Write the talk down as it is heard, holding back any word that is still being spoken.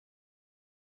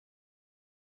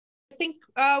I think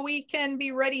we can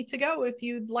be ready to go if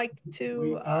you'd like to.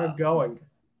 We are going.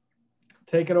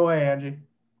 Take it away, Angie.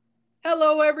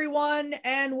 Hello, everyone,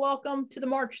 and welcome to the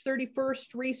March 31st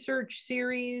research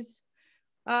series.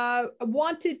 I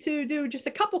wanted to do just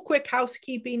a couple quick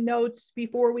housekeeping notes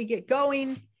before we get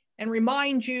going and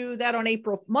remind you that on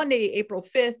Monday, April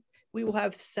 5th, we will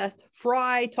have Seth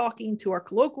Fry talking to our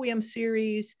colloquium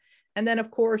series. And then,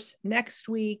 of course, next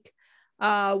week,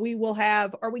 we will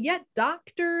have, are we yet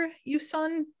Dr.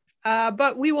 Yusun?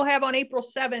 But we will have on April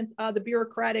 7th, the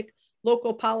bureaucratic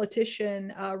local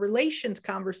politician relations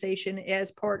conversation as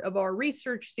part of our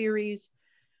research series,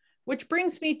 which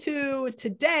brings me to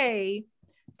today.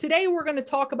 Today, we're going to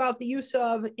talk about the use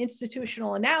of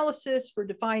institutional analysis for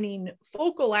defining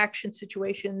focal action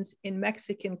situations in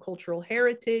Mexican cultural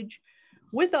heritage.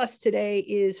 With us today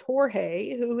is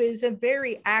Jorge, who is a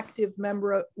very active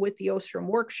member with the Ostrom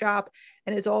workshop,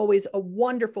 and is always a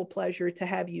wonderful pleasure to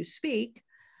have you speak.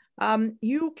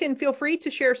 You can feel free to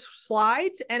share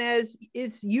slides, and as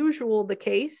is usual the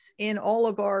case in all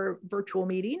of our virtual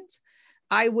meetings,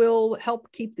 I will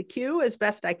help keep the queue as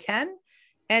best I can.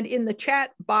 And in the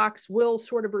chat box, we'll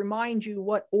sort of remind you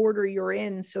what order you're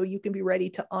in so you can be ready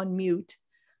to unmute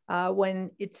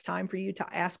when it's time for you to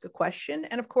ask a question.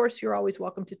 And of course, you're always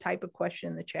welcome to type a question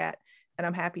in the chat, and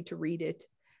I'm happy to read it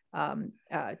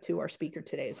to our speaker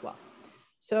today as well.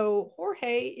 So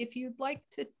Jorge, if you'd like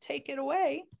to take it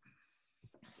away.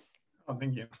 Oh,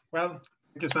 thank you. Well,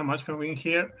 thank you so much for being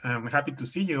here. I'm happy to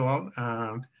see you all.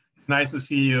 Nice to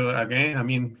see you again. I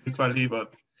mean, virtually,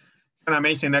 but an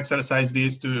amazing exercise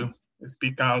this to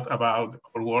speak out about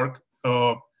our work.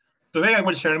 So today I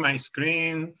will share my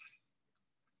screen.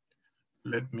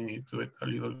 Let me do it a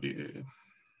little bit.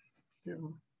 Yeah.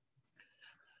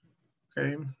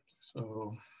 Okay,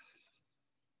 so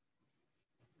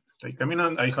coming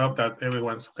on, I hope that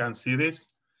everyone can see this.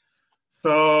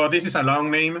 So this is a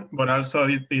long name, but also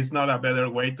it is not a better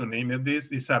way to name it.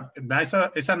 This is a nice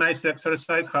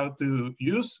exercise how to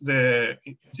use the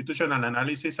institutional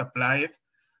analysis applied.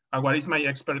 What is my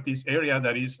expertise area,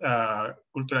 that is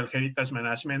cultural heritage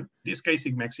management, this case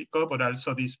in Mexico, but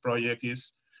also this project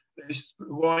is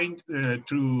going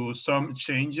through some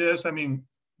changes. I mean,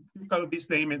 we call this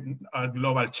name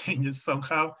global changes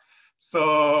somehow.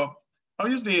 So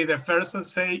obviously the first to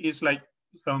say is like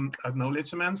some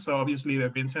acknowledgement. So obviously the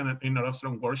Vincent in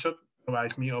Ostrom workshop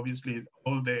provides me obviously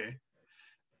all the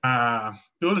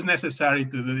tools necessary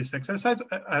to do this exercise.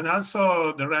 And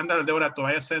also the Randall Deborah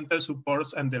Tobias Center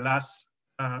supports, and the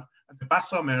past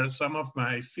summer, some of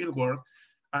my field work.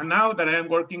 And now that I am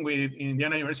working with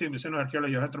Indiana University Museum of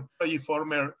Archaeology and Anthropology,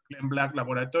 former Glenn Black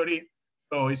laboratory.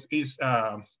 So it's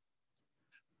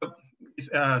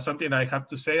something I have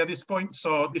to say at this point.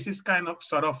 So this is kind of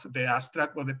sort of the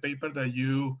abstract of the paper that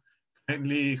you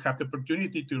kindly have the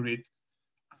opportunity to read.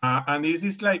 And this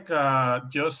is like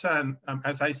just an,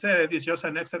 as I said, it's just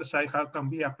an exercise how can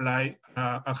be applied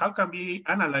and how can be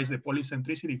analyzed the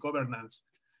polycentricity governance.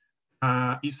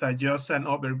 It's just an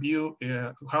overview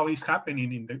how it's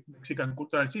happening in the Mexican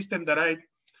cultural system that I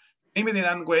named it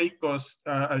that way because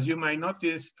as you might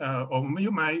notice, or you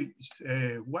might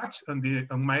watch on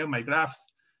my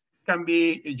graphs, can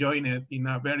be joined in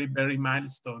a very, very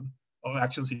milestone of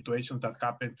action situations that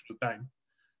happen through time.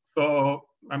 So,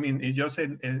 I mean, it just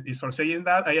is for saying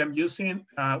that I am using,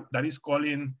 that is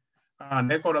calling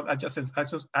network of adjacent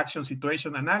action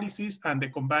situation analysis and the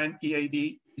combined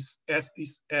AID-SES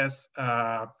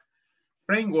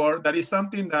framework. That is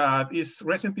something that is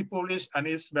recently published and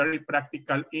is very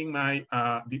practical in my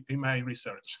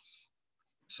research.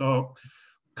 So,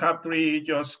 have three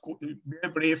just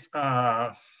very brief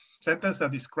sentences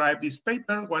that describe this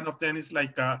paper. One of them is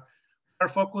like are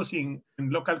focusing in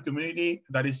local community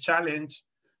that is challenged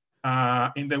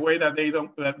in the way that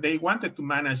they wanted to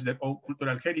manage their own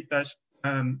cultural heritage,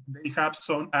 and they have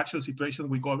some action situations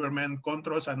with government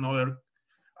controls and other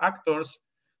actors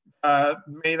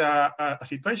made a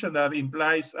situation that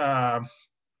implies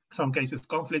some cases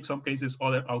conflict, some cases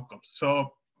other outcomes.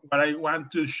 So what I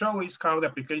want to show is how the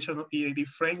application of EAD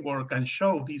framework can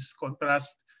show this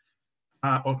contrast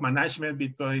of management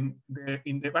between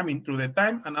through the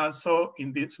time and also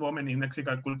in this moment in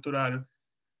Mexican cultural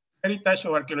heritage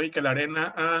or archaeological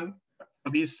arena. And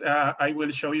for this, I will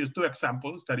show you two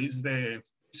examples. That is the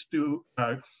two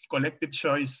collective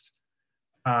choice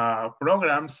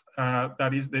programs.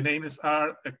 That is, the names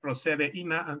are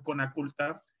PROCEDE-INAH and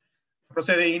CONACULTA.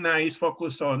 PROCEDE-INAH is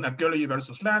focused on archaeology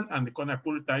versus land, and the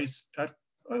CONACULTA is, I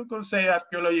could say,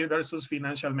 archaeology versus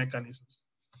financial mechanisms.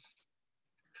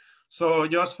 So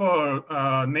just for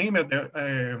name it,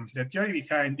 the theory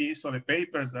behind this, or the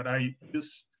papers that I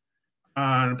use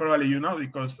And probably you know,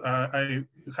 because I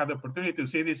had the opportunity to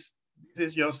see this.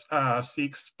 This is just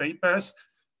 6 papers.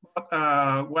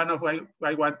 But one of what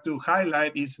I want to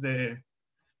highlight is the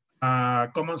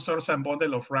common source and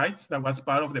bundle of rights that was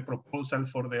part of the proposal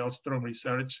for the Ostrom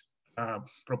research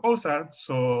proposal.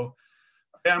 So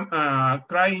I am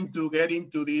trying to get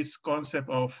into this concept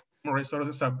of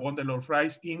resources and bundle of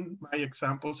rights in my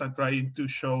examples and trying to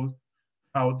show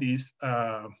how this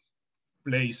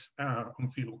plays on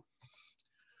field.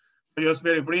 Just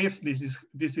very brief, this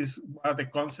is where the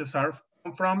concepts are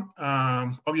from.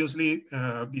 Obviously,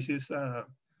 this is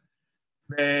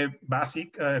the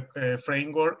basic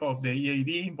framework of the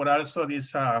EAD, but also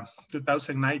this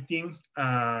 2019,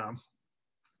 I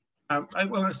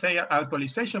won't say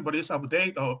actualization, but it's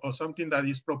update or something that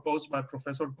is proposed by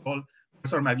Professor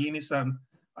McGuinness and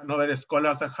other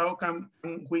scholars. And how can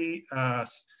we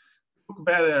look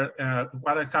better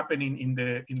what is happening in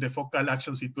the focal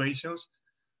action situations?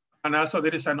 And also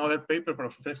there is another paper,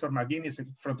 Professor McGuinness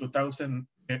from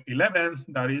 2011,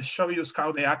 that is shows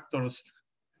how the actors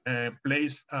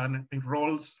plays and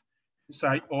roles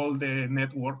inside all the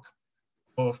network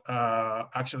of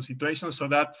action situations. So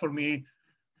that for me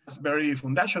is very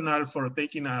foundational for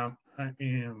taking a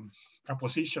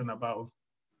position about.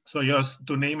 So just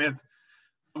to name it,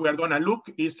 we are gonna look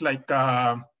is like,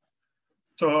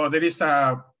 so there is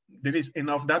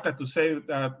enough data to say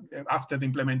that after the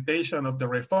implementation of the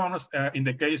reforms, in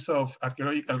the case of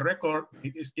archaeological record,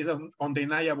 it is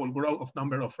undeniable growth of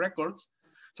number of records.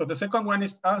 So the second one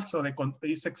is also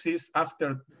this exists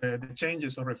after the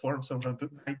changes or reforms of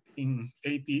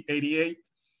 1988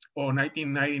 or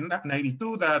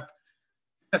 1992 that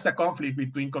there's a conflict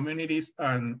between communities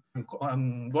and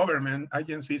government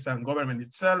agencies and government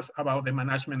itself about the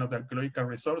management of the archaeological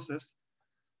resources.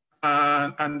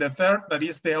 And the third, that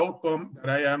is the outcome that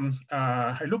I am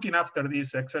looking after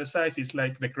this exercise is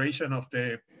like the creation of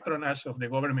the patronage of the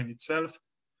government itself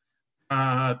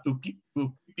to keep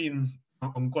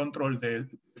on control the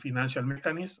financial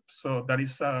mechanism. So that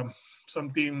is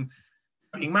something,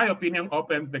 in my opinion,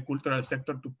 opened the cultural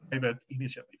sector to private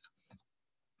initiative.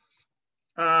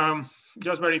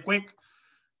 Just very quick,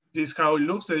 this is how it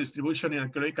looks, the distribution in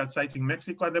archaeological sites in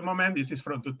Mexico at the moment. This is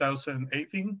from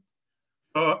 2018.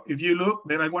 So if you look,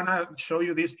 then I want to show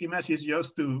you this image is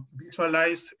just to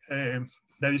visualize the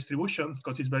distribution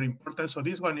because it's very important. So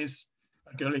this one is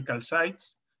archaeological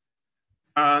sites.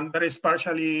 And that is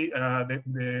partially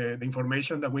the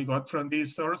information that we got from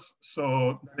this source.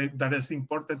 So that is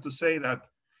important to say that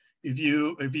if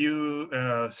you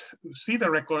see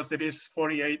the records, there is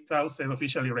 48,000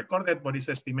 officially recorded, but it's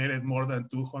estimated more than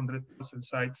 200,000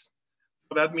 sites.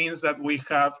 So that means that we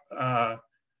have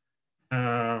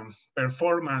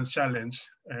performance challenge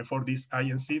for this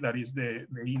agency, that is the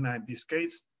INAH in this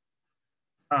case.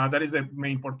 That is the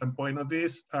main important point of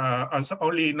this. Also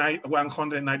only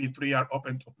 193 are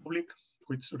open to public,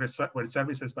 which were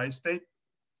services by state.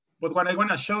 But what I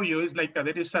want to show you is like there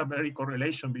is a very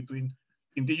correlation between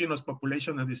indigenous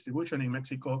population and distribution in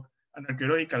Mexico and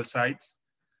archaeological sites.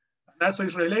 And also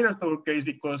it's related to our case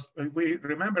because we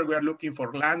remember we are looking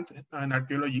for land and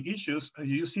archaeology issues. And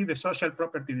you see the social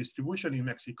property distribution in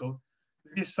Mexico.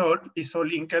 This is so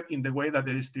linked in the way that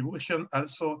the distribution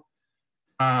also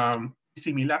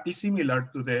is similar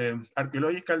to the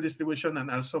archaeological distribution and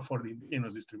also for the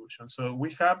indigenous distribution. So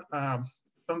we have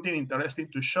something interesting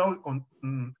to show on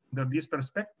this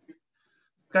perspective.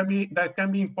 That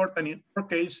can be important in our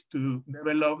case to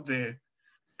develop the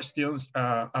questions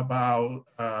about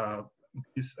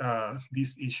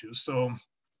these issues. So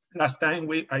last time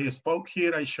I spoke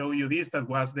here, I showed you this. That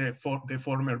was the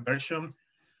former version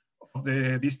of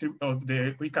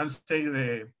the we can say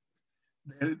the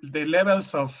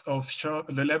levels of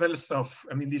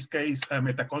I mean, in this case,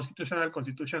 meta-constitutional,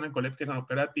 constitutional, and collective and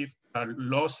operative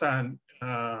laws and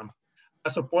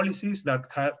also policies that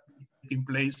have in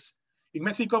place in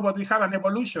Mexico, but we have an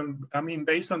evolution. I mean,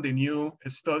 based on the new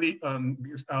study on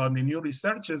the new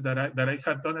researches that I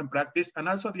had done in practice, and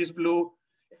also these blue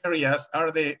areas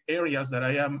are the areas that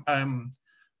I'm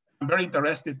very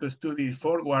interested to study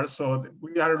forward. So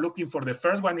we are looking for the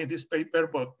first one in this paper,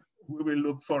 but we will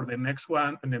look for the next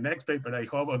one and the next paper, I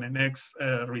hope, on the next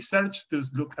research to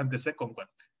look at the second one.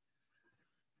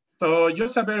 So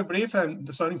just a very brief and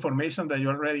some information that you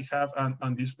already have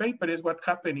on this paper is what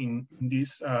happened in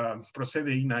this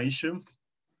PROCEDE-INAH issue,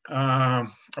 a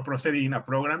PROCEDE-INAH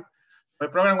program. The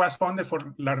program was funded for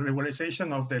the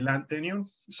regularization of the land tenure.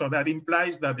 So that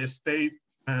implies that the state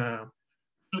will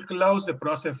close the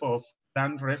process of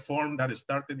land reform that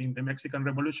started in the Mexican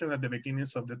Revolution at the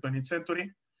beginnings of the 20th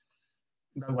century.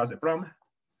 That was the problem.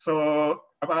 So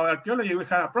about archaeology, we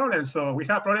had a problem. So we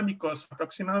have a problem because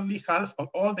approximately half of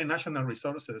all the national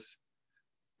resources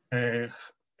had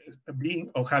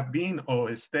been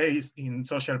or stays in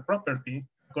social property,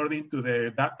 according to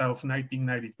the data of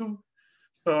 1992.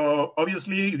 So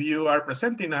obviously, if you are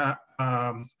presenting a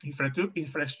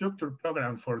infrastructure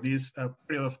program for this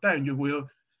period of time, you will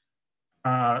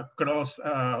cross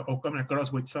or come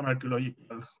across with some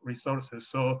archaeological resources.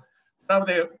 So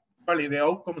probably the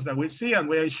outcomes that we see, and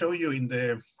where I show you in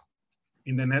the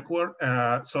network,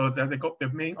 so that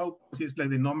the main outcomes is like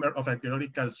the number of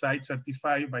archaeological sites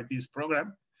certified by this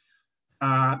program.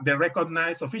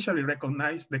 Officially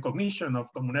recognized the cognition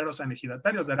of comuneros and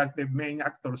ejidatarios that are the main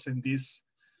actors in the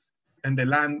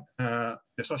land,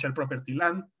 the social property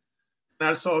land. And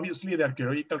also, obviously, the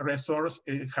archaeological resource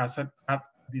has at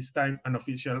this time an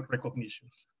official recognition.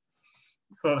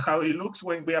 So how it looks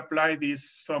when we apply this,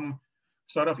 some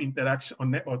sort of interaction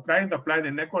or trying to apply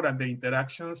the network and the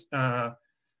interactions.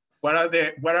 What are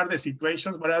the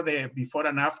situations? What are the before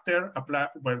and after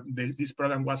where this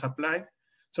program was applied?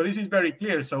 So this is very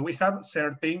clear. So we have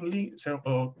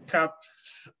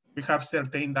we have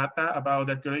certain data about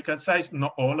archaeological sites,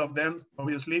 not all of them,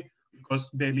 obviously, because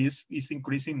the list is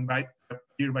increasing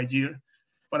year by year.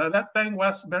 But at that time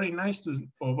was very nice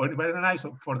for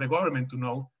the government to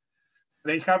know.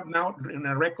 They have now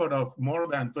a record of more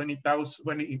than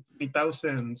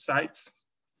 20,000 sites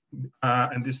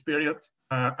in this period.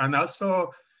 And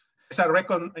also it's a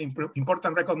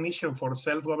important recognition for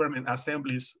self-government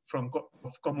assemblies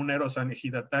of comuneros and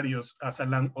ejidatarios as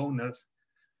landowners.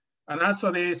 And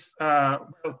also this,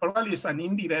 probably is an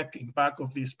indirect impact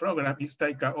of this program. It's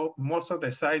like most of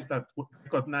the sites that were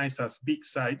recognized as big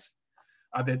sites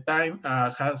at the time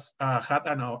has had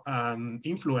an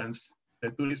influence the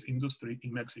tourist industry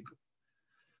in Mexico.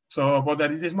 So, but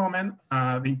at this moment,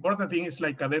 the important thing is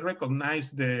like they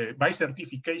recognize by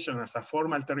certification as a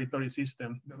formal territory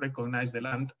system, they recognize the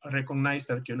land, recognize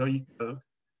the archaeological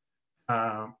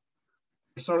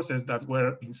resources that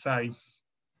were inside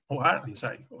or are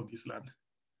inside of this land.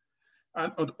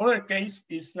 And other case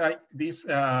is like this,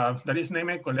 that is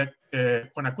named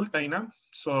CONACULTA-INAH.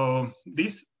 So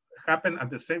this happened at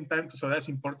the same time. So that's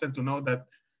important to know that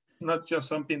it's not just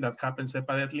something that happens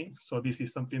separately. So this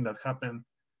is something that happened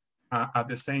at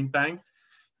the same time.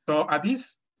 So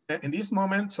in this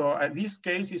moment, so this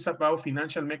case is about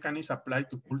financial mechanisms applied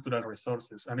to cultural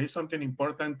resources. And it's something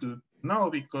important to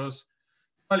know because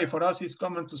probably for us, it's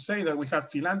common to say that we have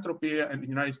philanthropy in the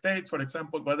United States, for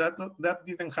example, but that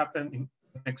didn't happen in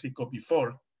Mexico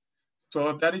before.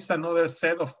 So that is another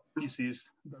set of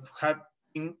policies that have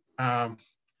been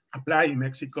applied in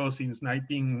Mexico since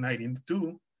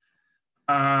 1992.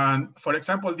 And for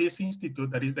example, this institute,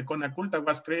 that is the CONACULTA,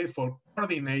 was created for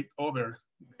coordinate over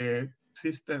the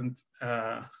existent,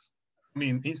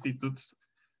 institutes.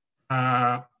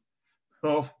 They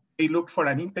look for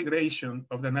an integration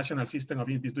of the national system of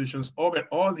institutions over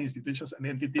all the institutions and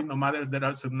entities, no matter if they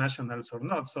are subnationals or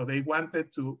not. So they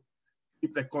wanted to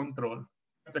keep the control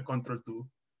to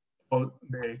all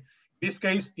this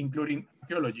case, including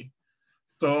archaeology.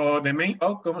 So the main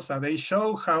outcomes that they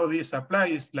show how this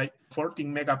applies, like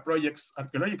 14 mega projects,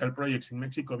 archaeological projects in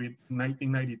Mexico between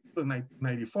 1992 and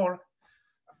 1994.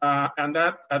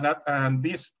 And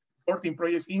these 14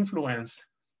 projects influence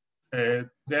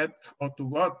that or to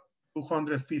what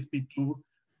 252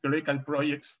 archaeological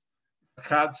projects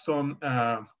had some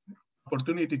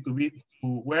opportunity to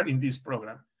work in this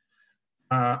program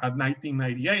at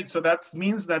 1998. So that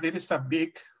means that it is a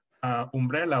big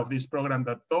umbrella of this program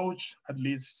that touch at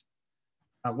least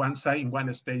one site in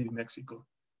one state in Mexico.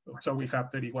 So we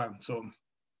have 31. So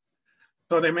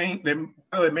the main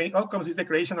outcomes is the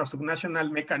creation of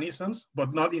subnational mechanisms,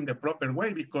 but not in the proper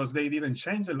way because they didn't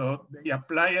change the law. They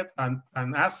apply it and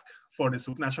ask for the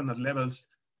subnational levels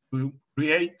to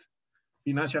create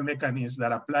financial mechanisms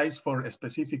that applies for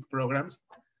specific programs.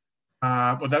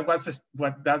 But that's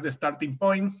the starting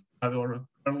point, or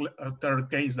third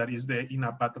case, that is the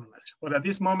INAH patronage. But at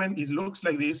this moment, it looks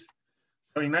like this.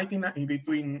 So between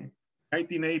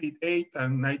 1988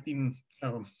 and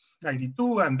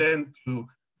 1992, and then to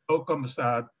outcomes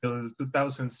till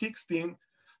 2016.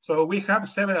 So we have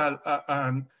several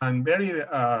and very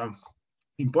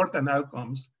important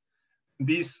outcomes.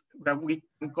 This, that we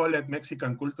can call it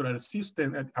Mexican cultural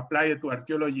system, applied to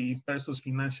archaeology versus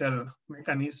financial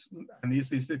mechanism. And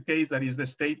this is the case that is the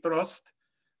state trust.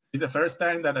 It's the first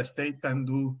time that a state can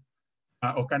do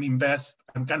or can invest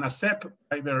and can accept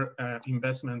private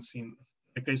investments in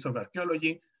the case of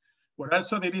archaeology. But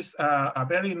also there is a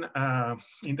very,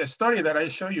 in the story that I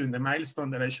show you, in the milestone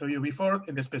that I showed you before,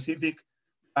 in the specific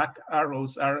back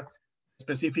arrows are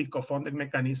specific co-funding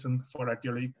mechanism for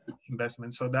archaeological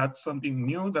investment. So that's something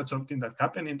new. That's something that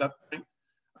happened in that time.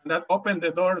 And that opened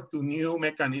the door to new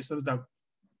mechanisms that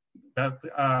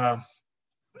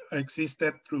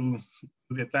existed through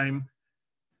the time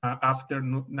after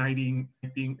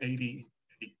 1988.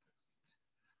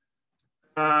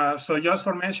 So just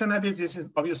for mentioning this is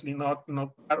obviously not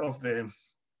part of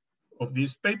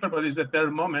this paper, but it's the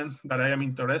third moment that I am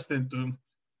interested to.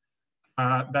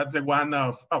 That's the one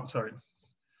of, oh, sorry.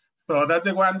 So that's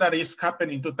the one that is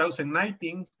happening in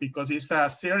 2019 because it's a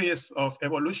series of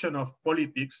evolution of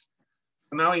politics.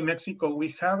 Now in Mexico, we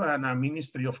have a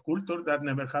Ministry of Culture that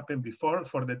never happened before.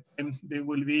 For the time, there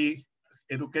will be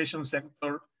education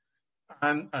sector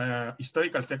and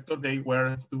historical sector. They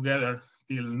were together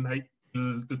till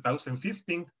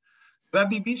 2015. That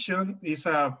division is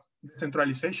a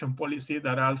centralization policy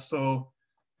that also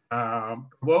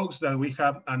provokes that we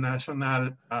have a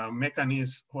national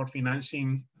mechanism for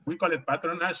financing. We call it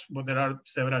patronage, but there are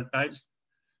several types.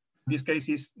 This case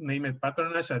is named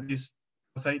patronage.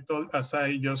 As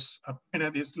I just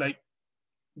appointed, it's like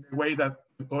the way that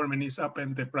the government is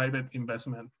open the private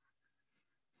investment.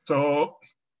 So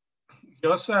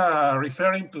just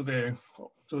referring to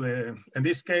in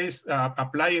this case,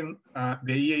 applying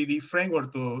the EAD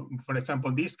framework to, for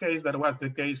example, this case, that was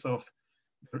the case of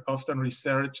the Ostrom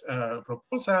research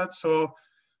proposal. So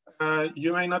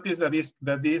you may notice that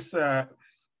this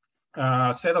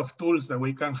set of tools that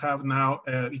we can have now,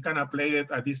 we can apply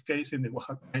it at this case in the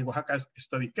Oaxaca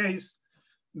study case.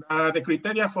 The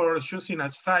criteria for choosing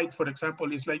a site, for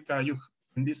example, is like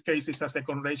in this case, it's a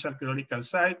second racial archaeological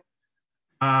site.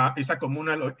 It's a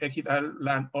communal or ejidal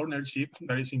land ownership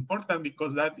that is important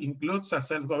because that includes a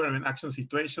self-government action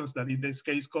situations that in this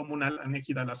case, communal and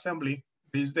ejidal assembly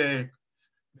is the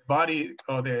body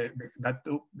or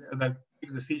that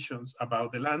takes decisions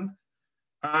about the land.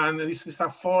 And this is a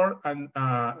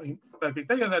the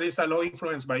criteria that is a law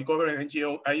influenced by government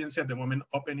NGO agency at the moment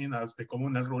opening as the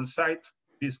communal rule site.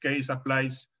 This case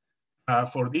applies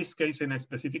for this case in a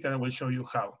specific, and I will show you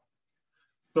how.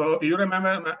 So you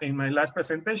remember in my last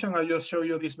presentation, I just show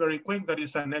you this very quick. That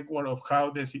is a network of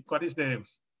how if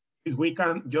we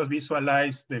can just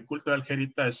visualize the cultural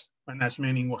heritage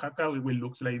management in Oaxaca, it will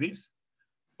look like this.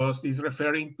 Because it's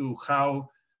referring to how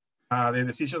the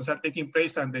decisions are taking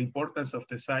place and the importance of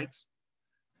the sites.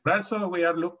 But also we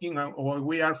are looking at, or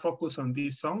we are focused on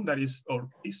this zone that is, or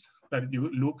this, that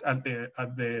you look at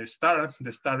the star.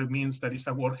 The star means that it's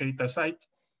a World Heritage Site.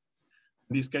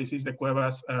 In this case is the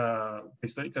Cuevas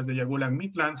Históricas de Yagula and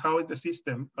Mitlan. How is the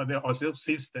system, or the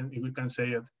subsystem, if we can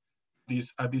say it,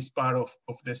 at this part of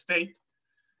the state.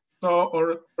 So,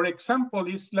 or for example,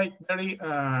 it's like very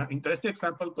interesting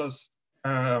example because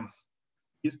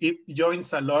it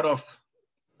joins a lot of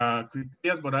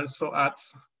criteria, but also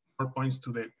adds more points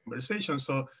to the conversation.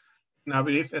 So, in a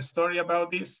brief story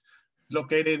about this,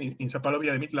 located in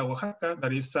Zapalovia de Mitla, Oaxaca,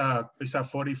 that is a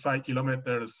 45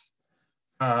 kilometers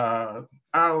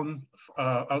town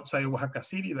outside Oaxaca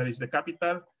City, that is the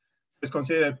capital. It's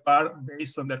considered part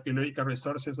based on the archaeological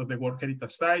resources of the World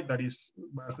Heritage Site that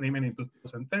was named in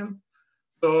 2010.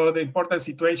 So the important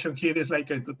situation here is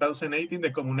like in 2018, the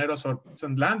comuneros or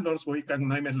peasant landlords, we can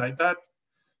name it like that,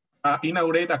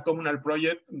 inaugurate a communal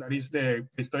project that is the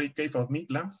historic cave of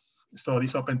Mitla. So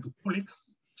this open to public.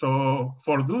 So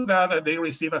for do that, they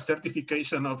receive a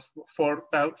certification of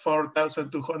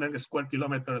 4,200 square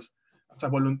kilometers as a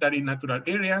voluntary natural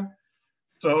area.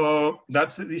 So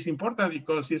this is important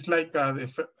because it's like,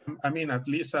 I mean, at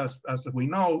least as we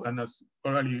know, and as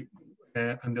probably,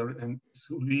 and it's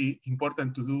really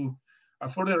important to do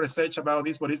further research about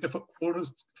this, but it's the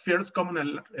first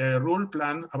communal rule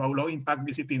plan about low impact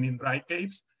visiting in dry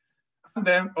caves. And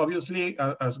then obviously,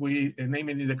 as we name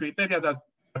it in the criteria, that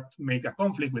make a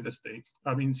conflict with the state.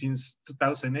 I mean, since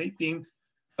 2018,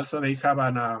 also they have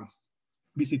a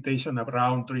visitation of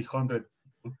around 300,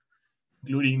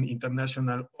 including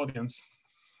international audience.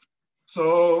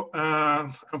 So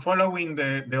I'm following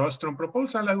the Ostrom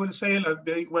proposal. I will say that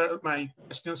they were my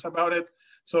questions about it.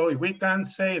 So if we can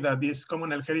say that this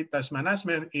communal heritage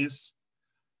management is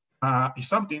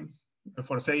something,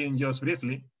 for saying just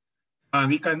briefly, and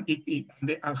we can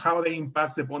and how they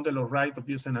impact the bundle of right of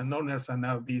users and owners and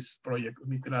now this project,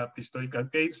 historical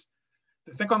caves.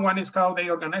 The second one is how they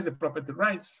organize the property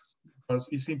rights, because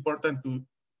it's important to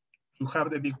have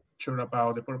the big picture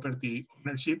about the property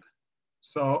ownership.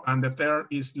 So, and the third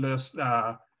is just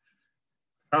how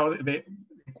the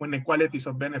inequalities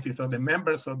of benefits of the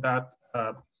members of that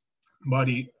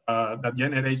body that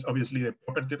generates obviously the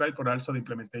property right, but also the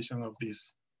implementation of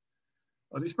this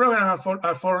program.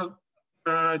 For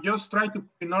just try to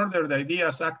put in order the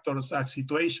ideas, actors,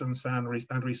 situations, and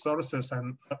resources,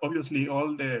 and obviously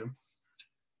all the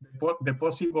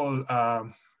possible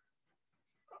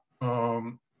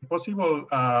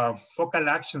focal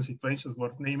action situations,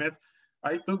 what name it.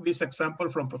 I took this example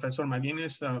from Professor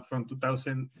McGuinness from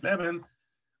 2011,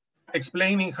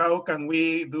 explaining how can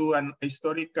we do an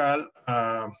historical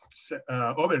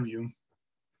overview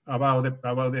about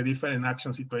the different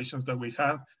action situations that we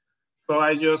have. So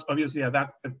I just obviously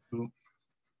adapted to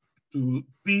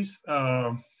this.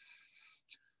 So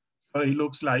it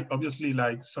looks like obviously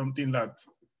like something that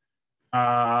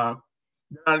there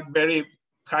are very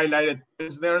highlighted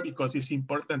points there because it's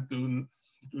important to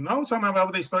know some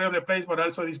about the history of the place, but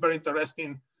also it's very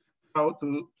interesting how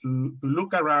to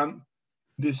look around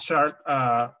this chart,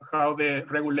 how the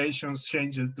regulations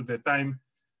changes to the time.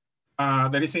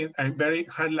 There is a very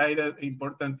highlighted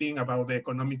important thing about the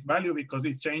economic value because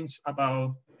it changed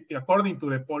about, according to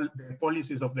the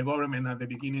policies of the government at the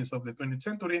beginnings of the 20th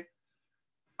century.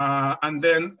 And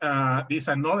then there's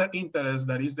another interest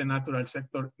that is the natural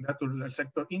sector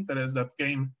interest that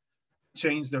came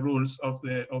change the rules of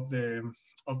the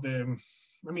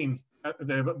I mean,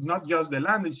 not just the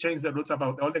land, it's changed the rules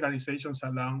about all the organizations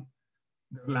around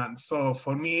the land. So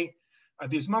for me, at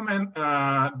this moment,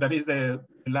 that is the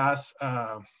last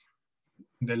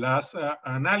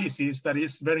analysis that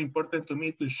is very important to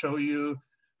me to show you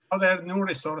other new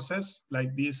resources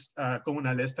like this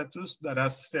communal status that are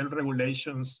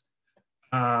self-regulations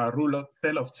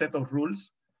set of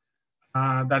rules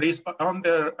that is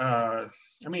under, I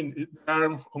mean, they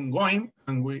are ongoing,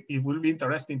 and it will be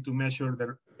interesting to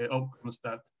measure the outcomes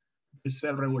that these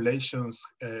self-regulations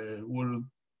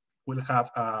will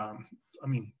have, I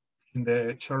mean, in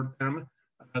the short term,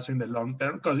 and also in the long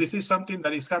term, because this is something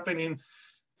that is happening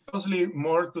closely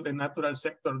more to the natural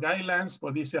sector guidelines,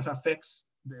 but this affects,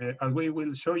 as we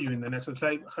will show you in the next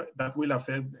slide, that will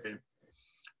affect the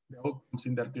outcomes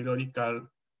in the archaeological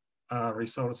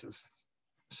resources.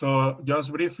 So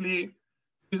just briefly,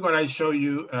 this is what I show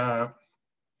you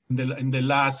in the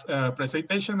last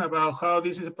presentation about how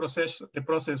this is the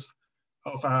process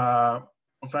of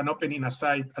an opening a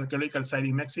site, archaeological site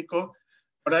in Mexico.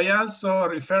 But I also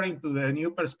referring to the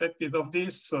new perspective of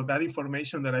this, so that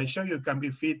information that I show you can be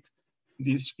fit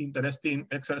this interesting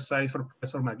exercise for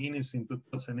Professor McGuinness in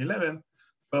 2011.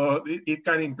 So it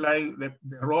can imply the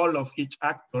role of each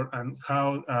actor and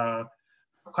how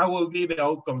will be the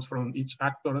outcomes from each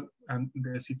actor and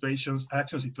the situations,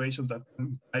 action situations that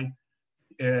imply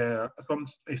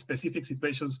specific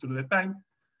situations through the time.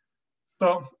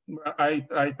 So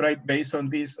I tried based on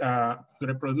this to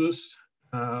reproduce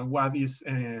what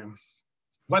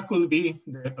could be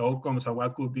the outcomes or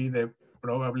what could be the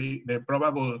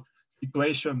probable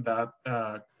situation that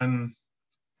can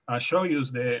show you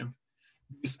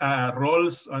these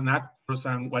roles and actors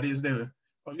and what is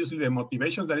obviously the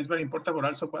motivations that is very important, but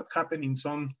also what happened in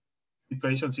some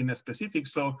situations in a specific.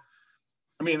 So,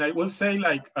 I mean, I will say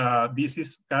like this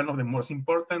is kind of the most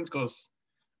important because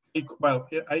it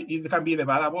can be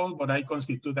debatable, but I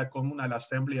constitute a communal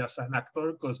assembly as an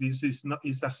actor because this is not,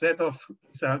 it's a set of,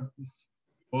 it's a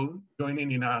people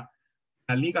joining in a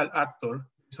legal actor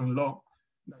based on law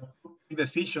that take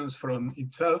decisions from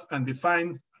itself and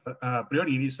define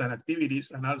priorities and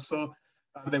activities, and also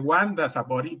the one that's a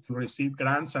body to receive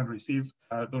grants and receive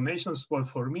donations. But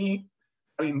for me,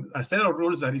 having a set of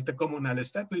rules that is the communal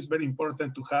status is very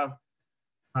important to have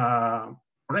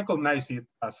recognize it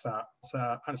as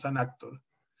an actor.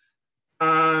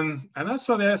 And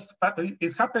also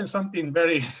it happened something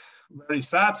very, very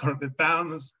sad for the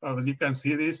towns, as you can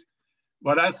see this,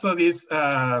 but also this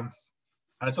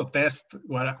also test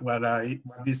what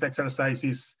this exercise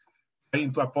is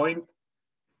trying to a point.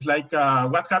 It's like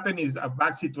what happened is a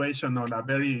bad situation or a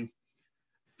very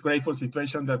grateful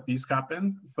situation that this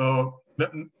happened. So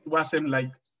it wasn't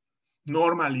like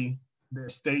normally the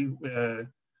state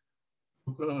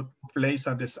place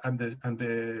and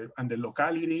the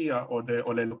locality or the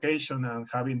location and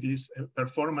having this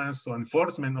performance or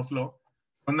enforcement of law.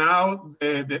 So now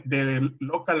the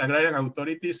local agrarian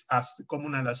authorities as the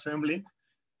communal assembly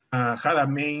had a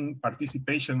main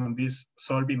participation on this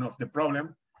solving of the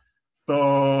problem.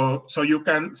 So you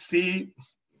can see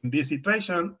in this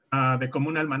situation, the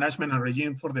communal management and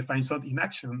regime for the fine salt in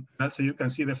action. And also you can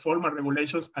see the formal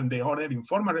regulations and the other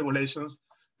informal regulations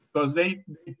because they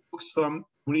took some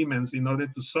agreements in order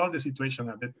to solve the situation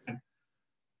at the time.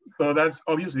 So that's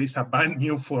obviously it's a bad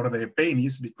news for the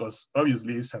pennies because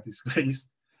obviously it's a disgrace.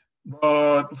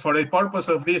 But for the purpose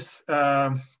of this,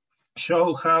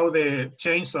 show how the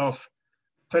change of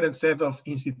different set of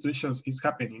institutions is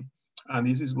happening. And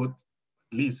this is what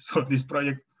least for this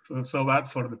project, so bad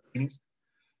for the pennies.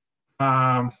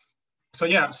 So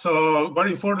yeah, so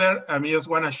going further, I just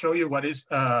want to show you what is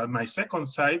my second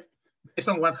site. Based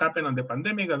on what happened on the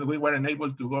pandemic, that we weren't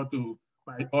able to go to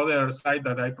my other site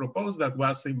that I proposed that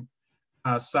was in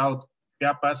South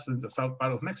Chiapas, in the south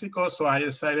part of Mexico. So I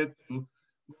decided to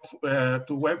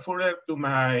went further to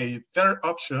my third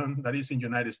option, that is in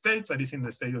United States, that is in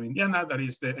the state of Indiana, that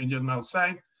is the Angel Mouth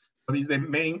site, that is the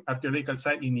main archaeological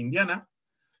site in Indiana.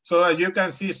 So as you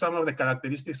can see, some of the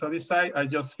characteristics of this site, I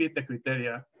just fit the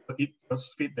criteria. It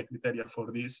just fit the criteria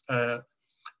for this, for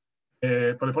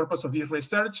the purpose of this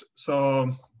research. So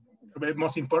the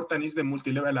most important is the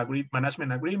multi-level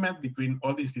management agreement between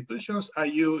all the institutions.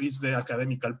 IU is the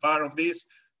academical part of this.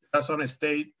 There's on a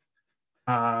state,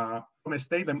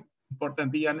 the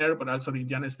important DNR, but also the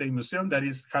Indiana State Museum that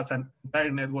has an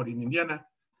entire network in Indiana.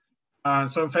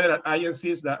 Some federal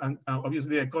agencies that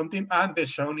obviously the Continent and the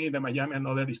Shawnee, the Miami, and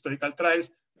other historical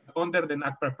tribes under the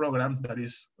NACPA program, that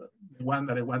is the one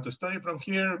that I want to study from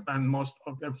here, and most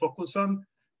of them focus on.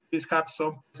 This has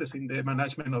some pieces in the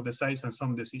management of the sites and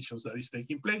some decisions that is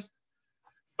taking place.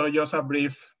 So just a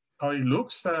brief how it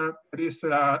looks. This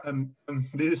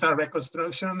is a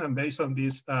reconstruction, and based on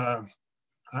this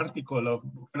article of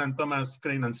Buchanan, Thomas,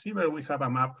 Crane, and Siever, we have a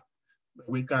map that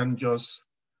we can just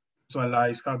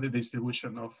visualize how the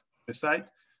distribution of the site.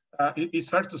 It's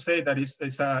fair to say that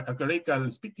it's archaeological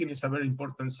speaking, it's a very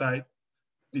important site.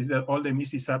 It's all the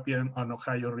Mississippi and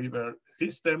Ohio River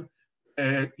system.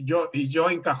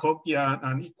 Join Cahokia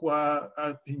and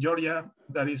Iqua in Georgia.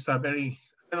 That is a very,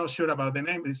 I'm not sure about the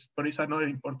name, but it's another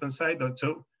important site.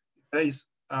 So there is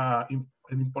an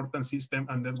important system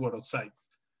and network of site.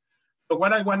 So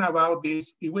what I want about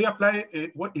this, if we apply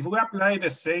the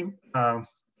same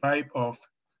type of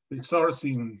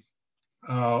resourcing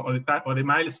or the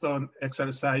milestone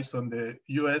exercise on the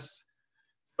US,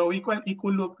 so it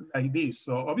could look like this.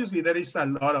 So obviously there is a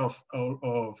lot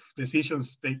of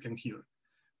decisions taken here.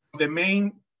 For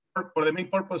the main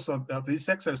purpose of this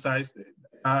exercise,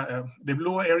 the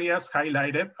blue areas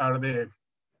highlighted are the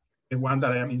one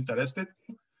that I am interested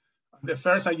in. The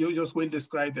first, I just will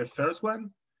describe the first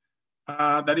one.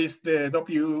 That is the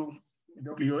WA,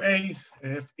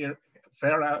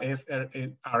 FRA.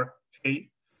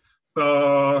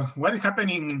 So what is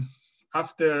happening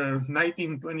after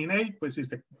 1928, which is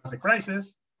the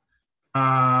crisis.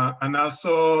 And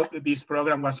also this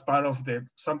program was part of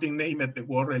something named the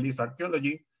War Relief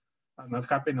Archaeology. And that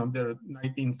happened under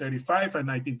 1935 and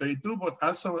 1932, but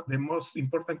also the most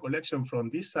important collection from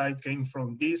this site came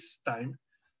from this time.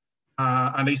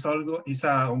 And it's an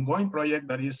ongoing project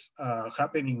that is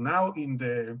happening now in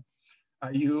the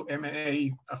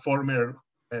IUMA, a former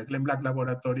Glenn Black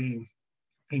laboratory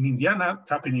in Indiana.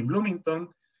 It's happening in Bloomington.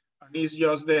 And it's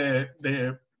just the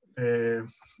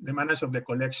management of the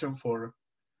collection for,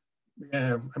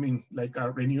 like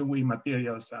renewing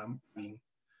materials.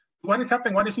 What is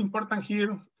happening, what is important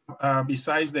here,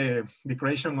 besides the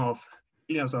creation of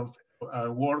millions of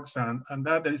works and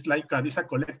that, there is like this a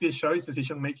collective choice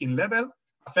decision-making level,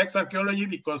 affects archaeology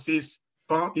because it's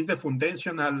the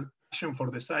foundational action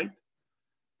for the site.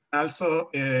 Also,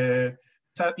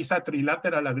 it's a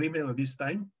trilateral agreement at this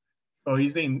time. So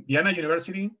it's the Indiana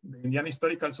University, the Indiana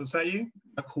Historical Society,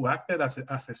 who acted as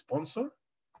a sponsor,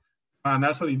 and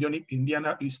also the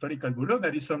Indiana Historical Bureau.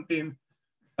 That is something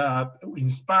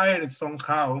inspired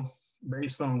somehow,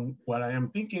 based on what I am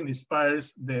thinking,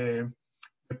 inspires the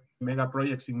mega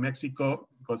projects in Mexico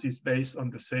because it's based on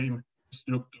the same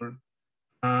structure.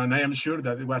 And I am sure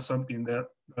that it was something there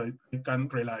that I can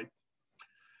rely.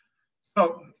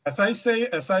 So as I say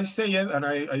it, and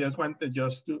I just wanted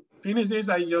just to finish this,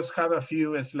 I just have a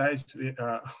few slides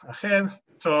ahead.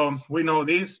 So we know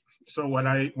this. So what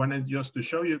I wanted just to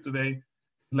show you today,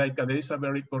 like there is a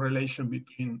very correlation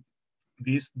between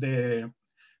the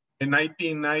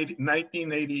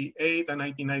 1988 and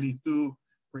 1992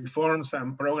 reforms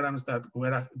and programs that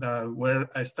were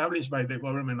established by the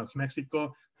government of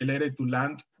Mexico related to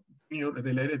land,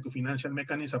 related to financial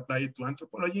mechanisms applied to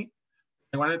anthropology.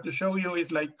 I wanted to show you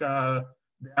is like the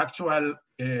actual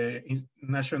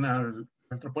National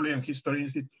Anthropology and History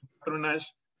Institute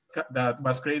patronage that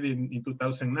was created in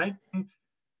 2019.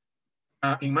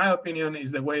 In my opinion,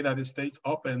 is the way that the states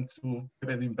open to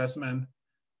private investment,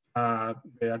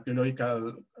 the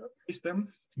archaeological system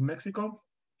in Mexico.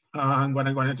 And what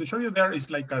I wanted to show you there is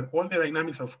like all the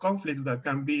dynamics of conflicts that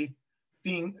can be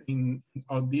seen in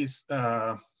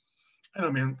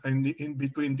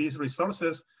between these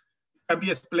resources can be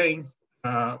explained,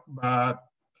 but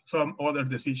some other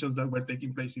decisions that were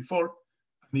taking place before.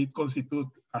 And it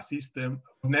constitutes a system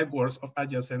of networks of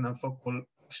adjacent and focal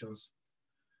actions.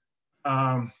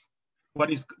 what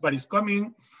is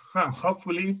coming,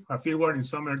 hopefully, a fieldwork in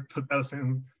summer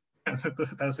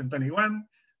 2021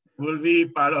 will be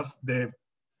part of the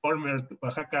former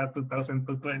Oaxaca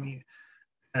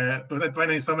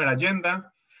 2020 summer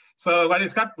agenda. So what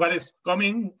is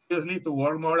coming, obviously, to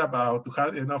work more about, to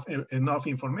have enough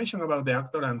information about the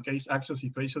actor and case action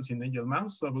situations in angel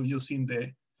mouse. So we're using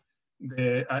the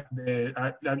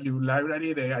IU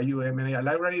library, the IUMNA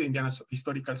library, the Indiana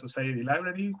Historical Society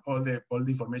library, all the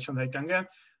information that I can get.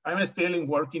 I'm still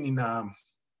working in an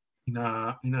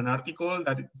article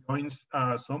that joins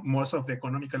most of the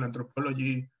economical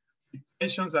anthropology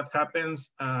situations that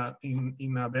happens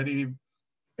in a very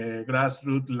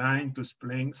grassroots line to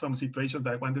explain some situations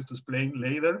that I wanted to explain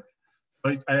later.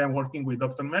 So I am working with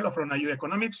Dr. Melo from IU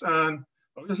Economics, and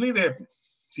obviously the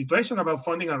situation about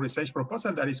funding and research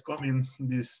proposal that is coming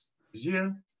this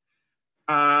year.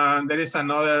 And there is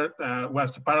another,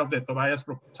 was part of the Tobias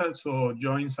proposal, so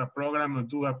joins a program or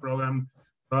do a program,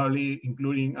 probably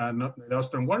including the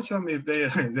Ostrom workshop, if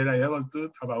they're able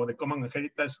to, about the Common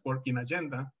Heritage Working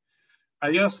Agenda.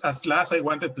 I just, as last I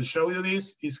wanted to show you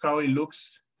this, is how it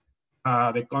looks,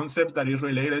 the concepts that is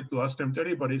related to Ostrom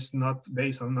theory, but it's not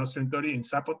based on Ostrom theory in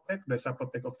Zapotec, the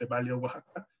Zapotec of the Valley of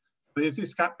Oaxaca. This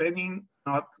is happening,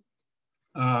 not,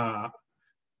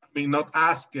 not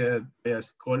ask a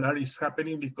scholar, is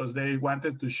happening because they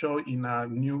wanted to show in a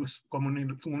new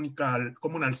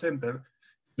communal center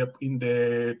in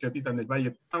the Teotitan del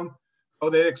Valle town, how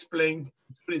they explain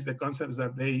the concepts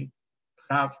that they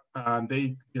have, and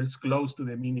they disclose to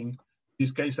the meaning, in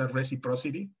this case, a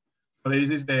reciprocity. So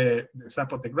this is the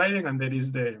Zapotec writing, and there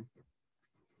is the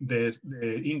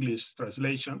English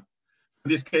translation.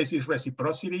 In this case is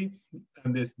reciprocity,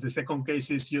 and the second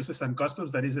case is uses and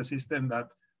customs. That is a system that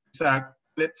is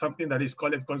something that is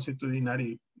called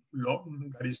constitutionary law,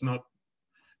 that is not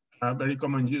very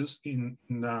common use in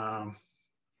the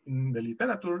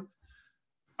literature.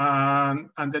 And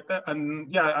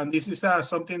this is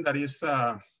something that is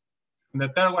the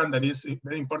third one that is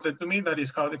very important to me. That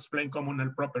is how to explain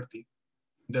communal property,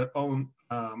 their own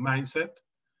mindset.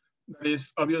 That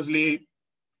is obviously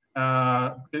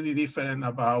really different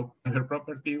about her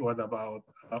property or about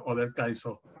other kinds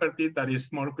of property that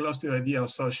is more close to the idea of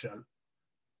social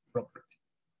property.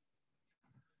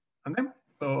 And then,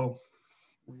 so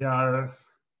we are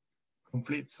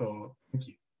complete, so thank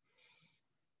you.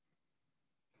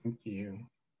 Thank you.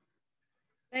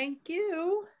 Thank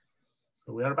you.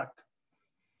 So we are back.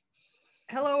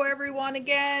 Hello, everyone,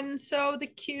 again. So the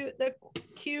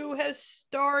queue has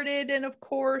started, and of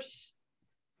course,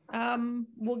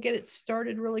 we'll get it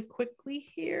started really quickly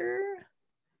here.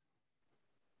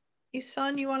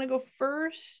 Isan, you want to go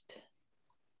first?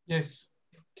 Yes.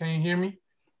 Can you hear me?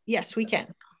 Yes, we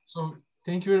can. So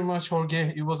thank you very much,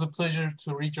 Jorge. It was a pleasure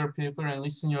to read your paper and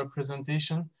listen to your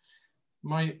presentation.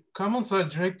 My comments are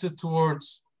directed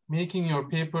towards making your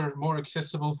paper more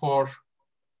accessible for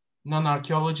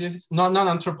non-archaeologists,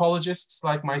 non-anthropologists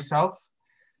like myself.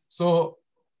 So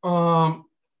one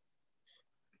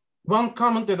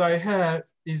comment that I have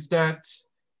is that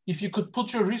if you could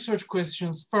put your research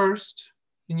questions first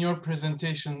in your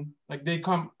presentation, like they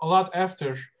come a lot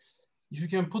after, if you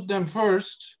can put them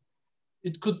first,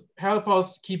 it could help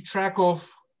us keep track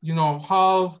of,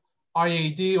 how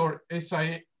IAD or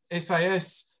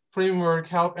SIS framework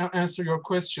help answer your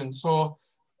question. So,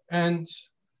 and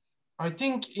I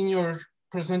think in your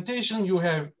presentation, you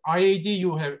have IAD,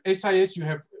 you have SIS, you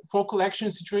have focal action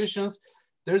situations.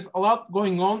 There's a lot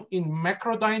going on in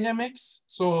macro dynamics.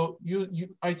 So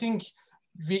I think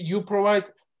you provide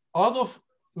a lot of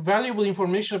valuable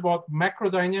information about macro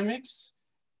dynamics,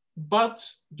 but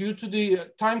due to the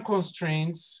time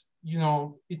constraints,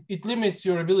 it limits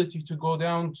your ability to go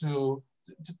down to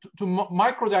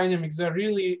micro dynamics that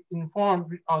really inform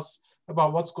us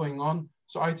about what's going on.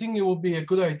 So I think it will be a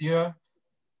good idea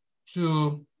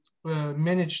to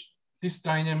manage this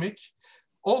dynamic.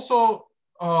 Also,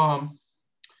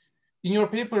 in your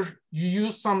paper, you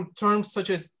use some terms such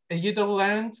as aegidal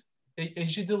land.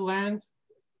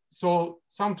 So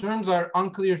some terms are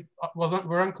unclear,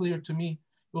 were unclear to me.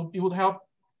 It would help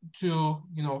to,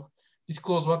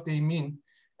 disclose what they mean.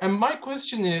 And my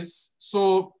question is,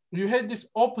 so you had this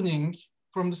opening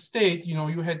from the state,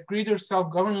 you had greater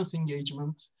self-governance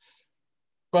engagement,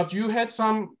 but you had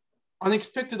some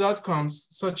unexpected outcomes,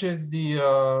 such as the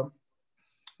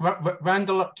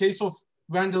case of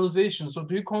vandalization. So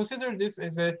do you consider this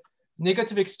as a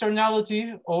negative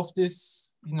externality of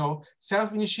this,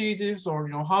 self-initiatives, or,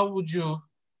 how would you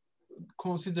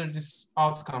consider this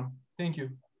outcome? Thank you.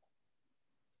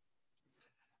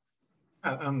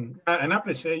 And I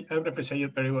appreciate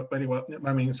it very well, very well.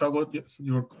 I mean, so good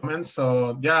your comments.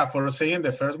 So yeah, for saying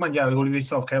the first one, yeah, it will be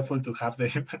so helpful to have the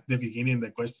the beginning,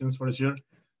 the questions for sure.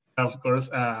 Of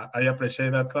course, I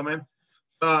appreciate that comment.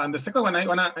 And the second one, I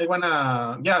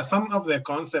wanna, yeah, some of the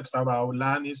concepts about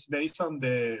land is based on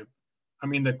the, I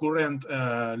mean, the current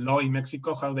law in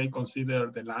Mexico, how they consider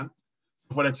the land.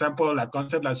 For example, a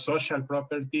concept like social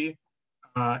property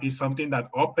is something that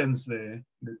opens the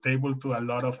table to a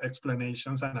lot of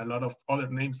explanations and a lot of other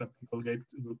names that people gave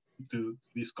to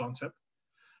this concept.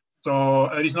 So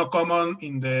it is not common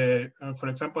in the, for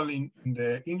example, in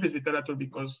the English literature,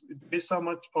 because there is so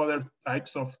much other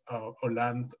types of or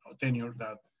land tenure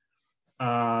that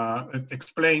it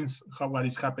explains what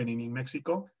is happening in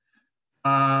Mexico.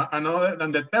 And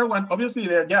the third one, obviously,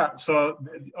 yeah, so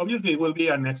obviously it will be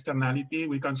an externality.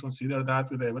 We can consider that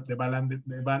the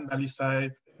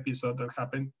vandalized episode that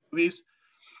happened to this.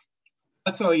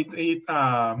 So if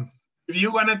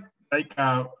you wanted like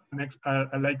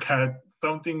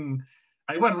something,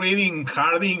 I was reading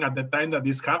Harding at the time that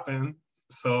this happened.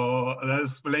 So that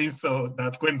explains so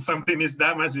that when something is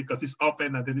damaged because it's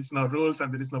open and there is no rules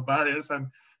and there is no barriers, and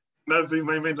that's in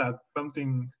my mind that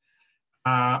something,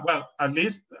 well, at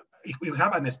least if we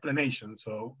have an explanation.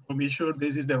 So to be sure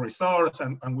this is the resource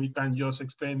and we can just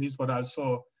explain this, but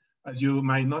also as you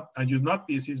might not, as you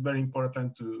notice, it's very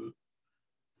important to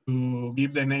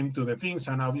give the name to the things,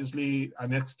 and obviously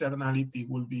an externality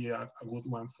will be a good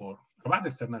one for, a bad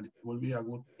externality will be a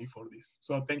good thing for this.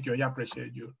 So thank you, I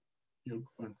appreciate your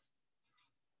comment.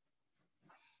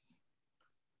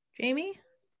 Jamie?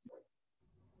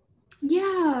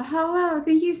 Yeah, hello.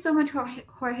 Thank you so much,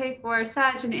 Jorge, for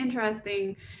such an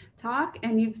interesting talk.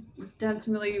 And you've done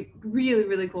some really, really,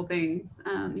 really cool things.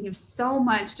 You have so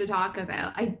much to talk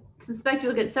about. I suspect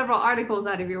you'll get several articles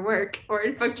out of your work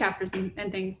or book chapters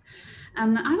and things. I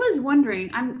was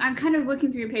wondering, I'm kind of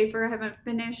looking through your paper, I haven't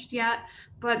finished yet,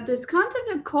 but this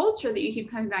concept of culture that you keep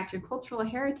coming back to, cultural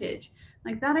heritage,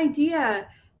 like that idea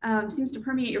seems to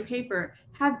permeate your paper.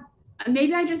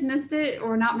 Maybe I just missed it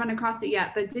or not run across it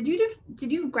yet, but did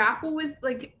you grapple with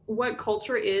like what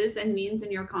culture is and means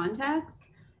in your context?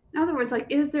 In other words, like,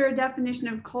 is there a definition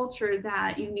of culture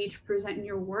that you need to present in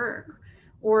your work?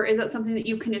 Or is that something that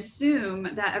you can assume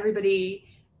that everybody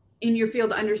in your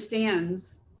field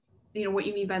understands, you know, what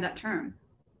you mean by that term?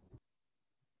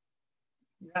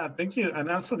 Yeah, thank you.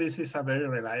 And also this is a very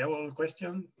reliable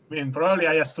question. I mean, probably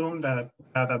I assume that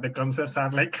the concepts are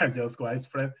like just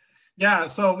widespread. Yeah,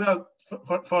 so well,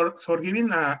 for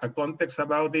giving a context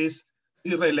about this,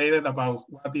 is related about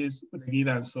what is the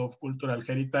guidance of cultural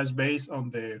heritage based on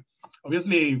the,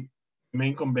 obviously,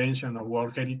 main convention of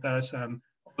World Heritage and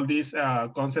all these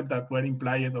concepts that were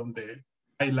implied on the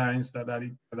guidelines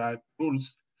that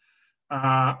rules.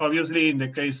 Obviously, in the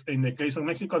case of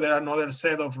Mexico, there are another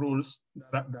set of rules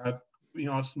that you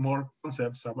know, more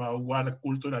concepts about what a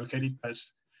cultural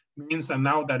heritage means, and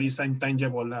now that is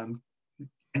intangible and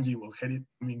tangible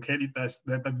heritage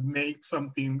that makes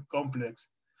something complex.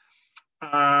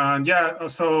 Yeah,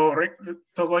 so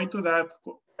going to that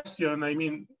question, I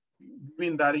mean,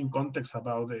 giving that in context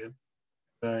about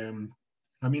the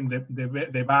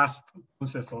vast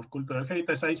concept of cultural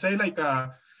heritage, I say like, yeah,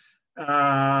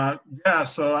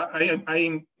 so I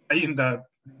in that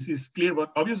this is clear,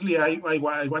 but obviously I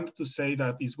wanted to say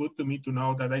that it's good to me to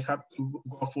know that I have to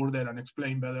go further and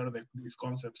explain better this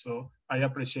concept. So I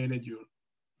appreciated your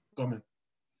comment.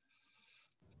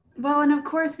 Well, and of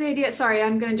course the idea, sorry,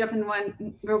 I'm going to jump in one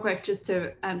real quick just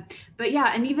to, but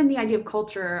yeah, and even the idea of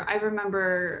culture, I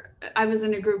remember I was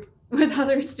in a group with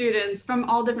other students from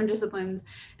all different disciplines,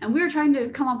 and we were trying to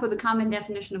come up with a common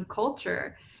definition of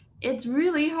culture. It's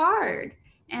really hard.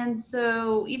 And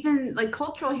so even like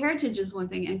cultural heritage is one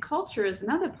thing and culture is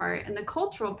another part, and the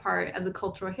cultural part of the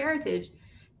cultural heritage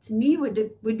to me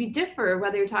would be differ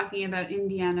whether you're talking about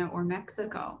Indiana or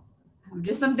Mexico.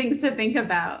 Just some things to think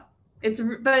about.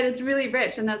 But it's really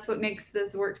rich, and that's what makes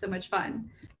this work so much fun.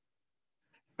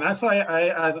 That's why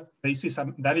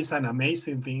that is an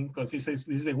amazing thing, because this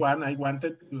is the one I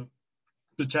wanted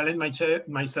to challenge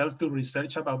myself to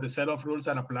research about the set of rules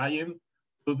and applying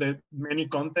to the many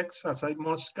contexts as I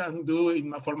most can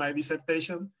do for my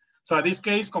dissertation. So in this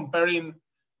case, comparing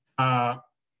the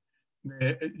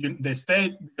United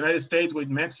States with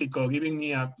Mexico, giving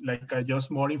me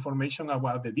just more information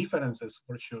about the differences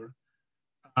for sure.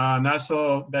 And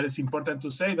also that is important to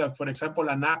say that, for example,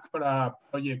 an ACPRA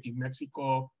project in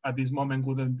Mexico at this moment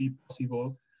wouldn't be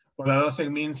possible, but that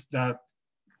doesn't mean that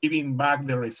giving back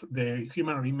the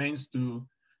human remains to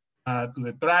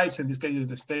the tribes, in this case,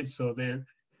 the states. So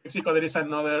Mexico, there is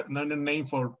another name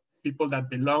for people that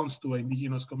belongs to an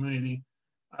indigenous community.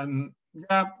 And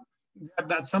yeah,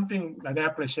 that's something that I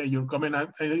appreciate your comment.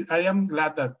 I am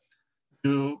glad that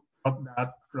you got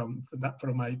that from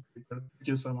my paper. Thank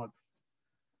you so much.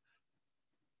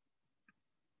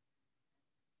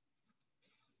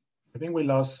 I think we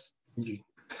lost G.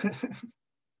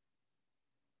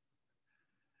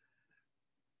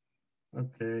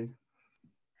 Okay.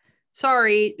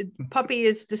 Sorry, Puppy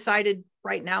has decided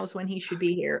right now is when he should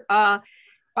be here. I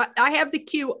have the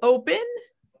queue open.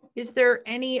 Is there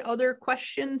any other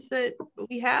questions that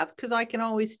we have? Because I can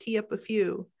always tee up a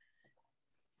few.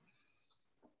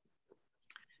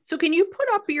 So can you put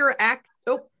up your act?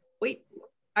 Oh, wait,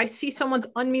 I see someone's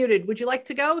unmuted. Would you like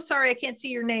to go? Sorry, I can't see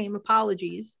your name.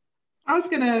 Apologies. I was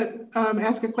going to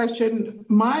ask a question.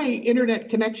 My internet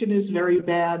connection is very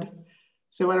bad,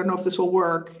 so I don't know if this will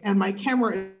work. And my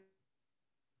camera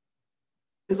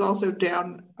is also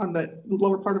down on the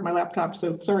lower part of my laptop,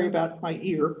 so sorry about my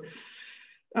ear.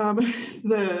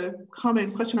 The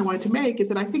question I wanted to make is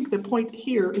that I think the point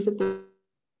here is that the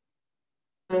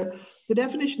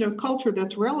definition of culture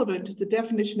that's relevant is the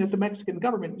definition that the Mexican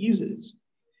government uses.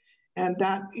 And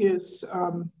that is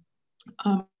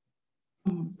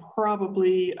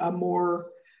probably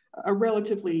a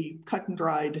relatively cut and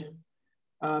dried,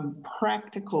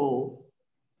 practical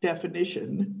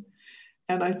definition.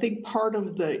 And I think part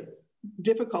of the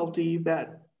difficulty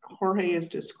that Jorge is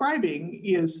describing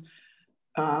is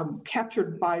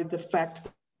captured by the fact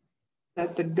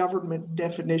that the government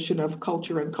definition of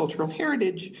culture and cultural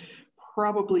heritage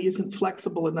probably isn't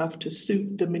flexible enough to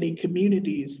suit the many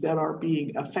communities that are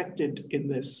being affected in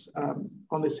this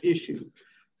on this issue.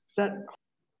 Is that?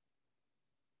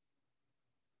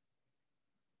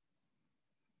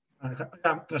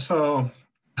 Yeah, so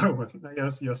I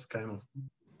guess just kind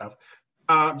of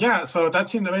yeah, so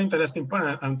that's a very interesting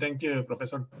point, and thank you,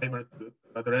 Professor Kramer, to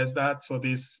address that. So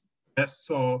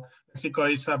so Mexico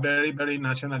is a very, very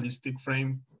nationalistic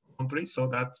frame country, so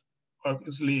that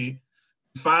obviously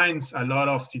defines a lot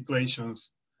of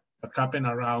situations that happen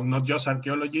around not just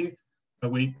archaeology,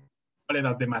 but we call it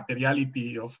as the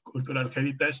materiality of cultural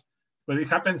heritage, but it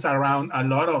happens around a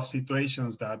lot of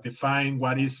situations that define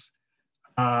what is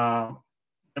a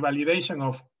validation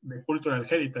of the cultural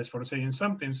heritage for saying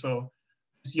something. So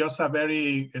it's just a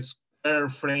very square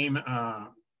frame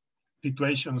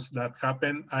situations that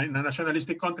happen in a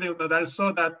nationalistic country, but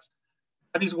also that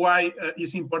is why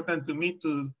it's important to me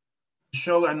to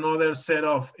show another set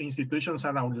of institutions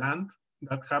around land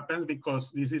that happens, because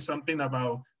this is something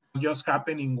about just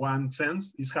happening in one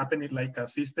sense. It's happening like a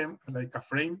system, like a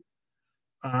frame.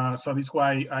 So this is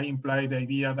why I imply the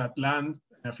idea that land,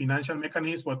 a financial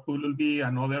mechanism, what will be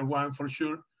another one for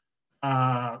sure,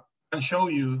 can show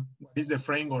you what is the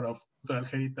framework of cultural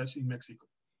heritage in Mexico.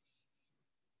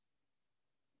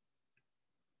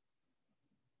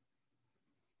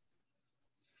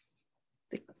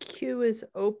 The queue is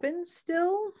open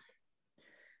still.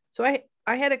 So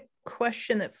I had a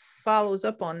question that follows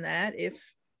up on that. If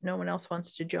no one else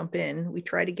wants to jump in, we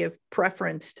try to give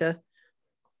preference to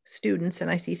students,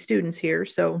 and I see students here.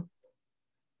 So,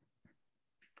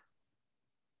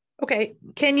 okay,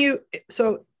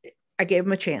 so I gave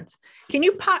them a chance. Can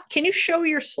you show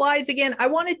your slides again? I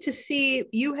wanted to see,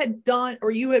 you have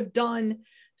done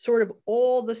sort of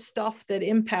all the stuff that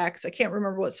impacts, I can't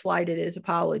remember what slide it is,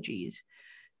 apologies.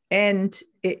 And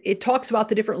it talks about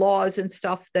the different laws and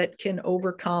stuff that can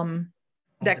overcome,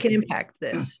 that can impact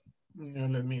this. Yeah,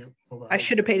 let me go back. I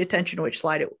should have paid attention to which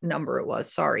slide number it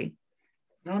was, sorry.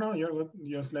 No, you're good.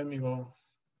 Just let me go.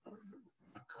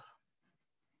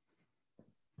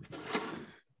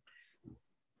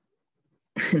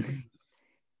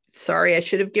 Sorry, I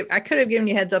could have given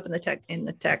you heads up in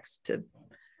the text to.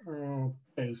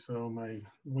 Okay, so my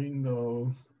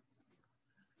window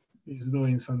is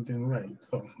doing something right.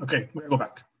 Oh, okay, we'll go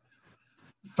back.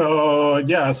 So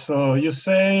yeah, so you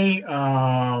say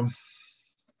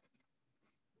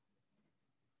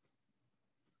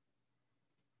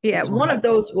yeah, one of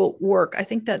those will work. I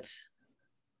think it's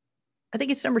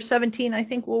number 17, I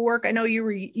think will work. I know you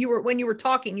were when you were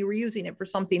talking, you were using it for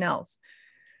something else.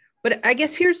 But I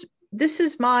guess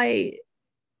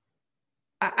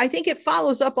I think it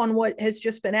follows up on what has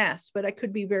just been asked, but I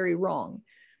could be very wrong.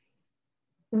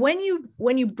 When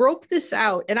you broke this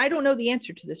out, and I don't know the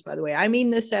answer to this, by the way, I mean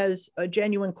this as a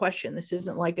genuine question. This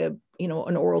isn't like an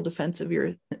oral defense of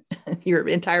your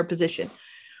entire position.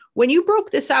 When you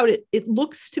broke this out, it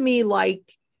looks to me like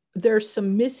there's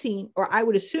some missing, or I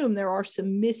would assume there are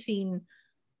some missing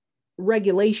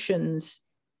regulations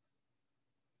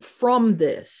from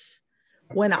this.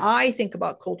 When I think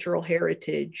about cultural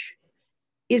heritage,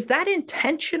 is that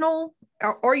intentional?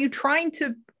 Are you trying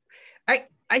to,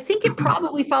 I think it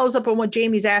probably follows up on what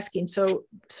Jamie's asking. So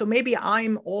maybe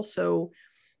I'm also,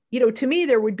 to me,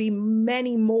 there would be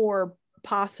many more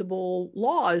possible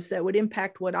laws that would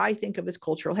impact what I think of as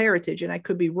cultural heritage, and I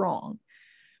could be wrong.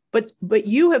 But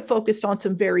you have focused on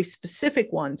some very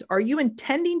specific ones. Are you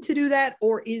intending to do that,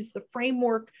 or is the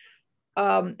framework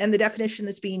and the definition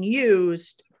that's being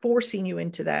used forcing you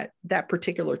into that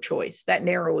particular choice, that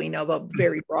narrowing of a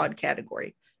very broad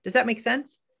category? Does that make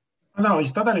sense? No,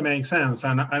 it totally makes sense.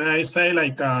 And I say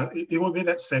like, it will be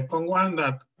the second one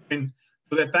that to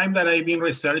the time that I've been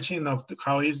researching of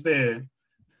how is the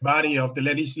body of the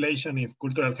legislation in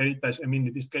cultural heritage,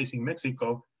 in this case in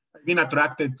Mexico, I've been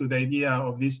attracted to the idea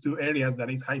of these two areas that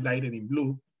is highlighted in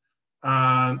blue.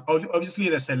 Obviously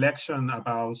the selection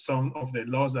about some of the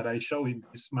laws that I show in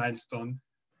this milestone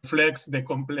reflects the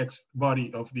complex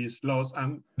body of these laws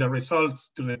and the results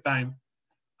to the time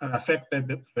affected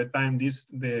the time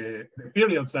the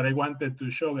periods that I wanted to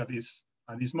show at this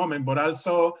moment. But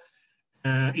also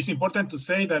it's important to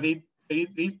say that it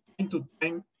into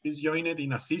time is joined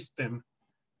in a system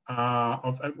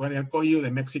of what I call you the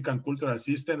Mexican cultural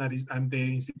system, and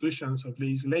the institutions of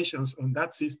legislations on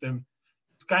that system.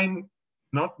 It's kind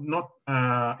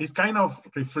of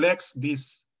reflects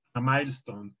this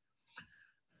milestone.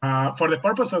 For the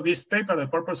purpose of this paper, the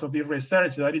purpose of this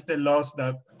research, that is the laws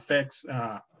that affects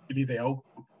the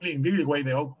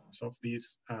outcomes of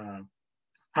these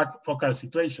focal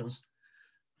situations.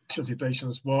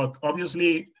 But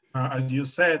obviously, as you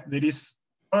said, there is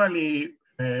probably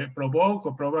provoked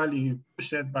or probably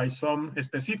pushed by some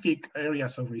specific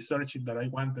areas of research that I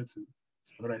wanted to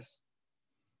address.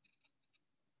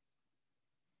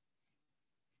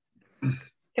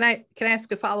 Can I ask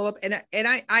a follow-up? And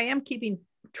I am keeping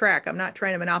track. I'm not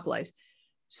trying to monopolize.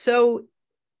 So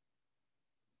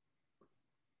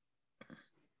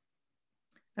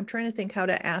I'm trying to think how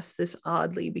to ask this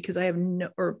oddly, because I have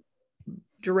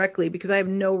directly, because I have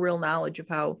no real knowledge of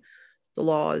how the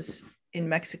laws in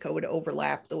Mexico would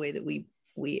overlap the way that we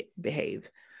behave.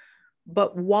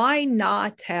 But why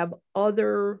not have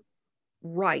other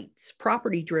rights,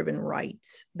 property-driven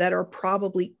rights, that are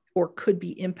probably or could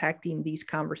be impacting these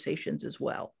conversations as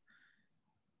well?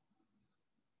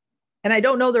 And I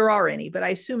don't know there are any, but I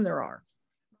assume there are.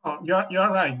 Oh,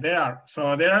 you're right, there are.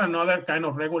 So there are another kind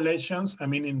of regulations,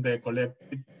 in the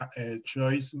collective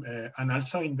choice and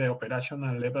also in the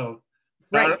operational level,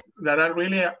 right, that are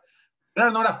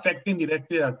not affecting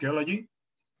directly archaeology,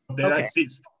 but they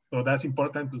exist. So that's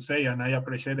important to say, and I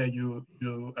appreciate that you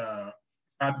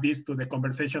add this to the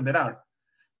conversation.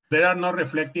 They are not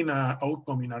reflecting an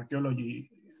outcome in archaeology,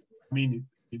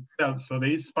 itself. So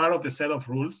there is part of the set of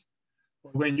rules.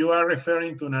 When you are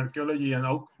referring to an archaeology and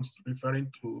outcomes,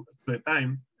 referring to the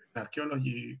time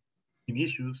archaeology in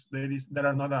issues, there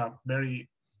are not a very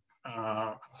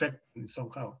affecting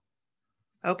somehow.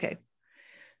 Okay.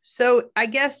 So I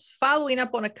guess following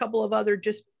up on a couple of other,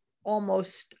 just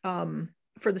almost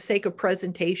for the sake of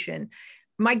presentation,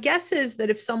 my guess is that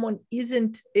if someone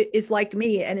is like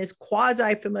me and is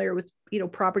quasi familiar with,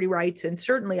 property rights, and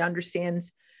certainly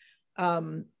understands,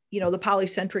 the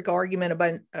polycentric argument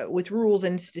about with rules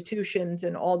and institutions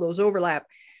and all those overlap,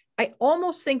 I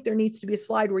almost think there needs to be a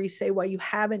slide where you say, well, you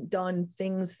haven't done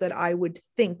things that I would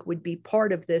think would be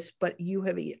part of this, but you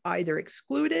have either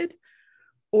excluded,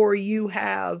 or you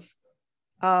have,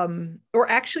 or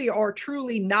actually are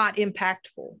truly not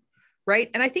impactful,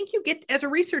 right? And I think as a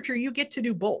researcher, you get to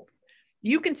do both.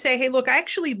 You can say, hey, look, I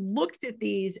actually looked at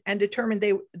these and determined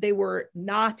they were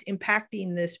not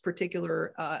impacting this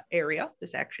particular area,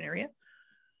 this action area.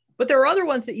 But there are other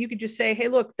ones that you could just say, hey,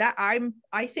 look, I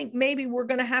think maybe we're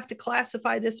going to have to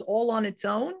classify this all on its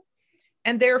own,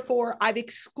 and therefore I've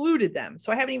excluded them.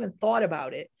 So I haven't even thought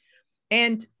about it.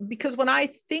 And because when I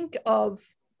think of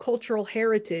cultural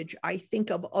heritage, I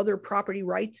think of other property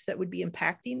rights that would be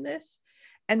impacting this.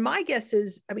 And my guess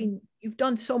is, you've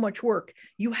done so much work.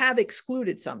 You have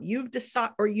excluded some. You've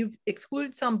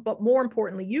excluded some, but more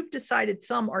importantly, you've decided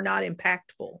some are not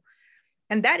impactful.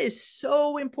 And that is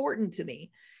so important to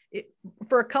me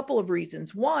for a couple of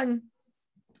reasons. One,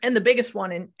 and the biggest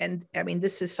one, and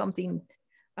this is something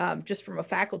just from a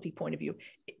faculty point of view.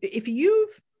 If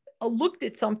you've looked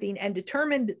at something and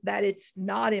determined that it's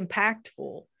not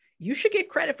impactful, you should get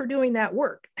credit for doing that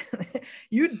work.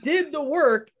 You did the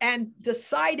work and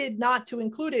decided not to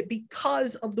include it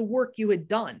because of the work you had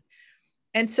done.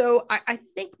 And so I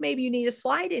think maybe you need a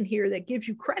slide in here that gives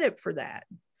you credit for that.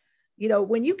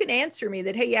 When you can answer me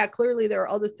that, hey, yeah, clearly there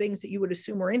are other things that you would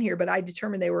assume were in here, but I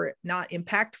determined they were not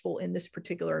impactful in this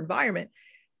particular environment,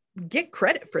 get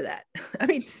credit for that.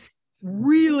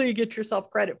 Really get yourself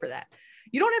credit for that.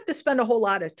 You don't have to spend a whole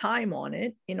lot of time on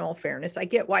it, in all fairness. I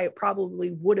get why it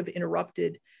probably would have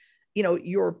interrupted, you know,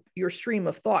 your stream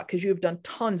of thought, because you've done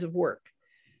tons of work.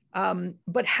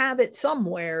 But have it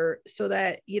somewhere so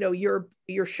that, you know, you're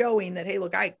showing that, hey,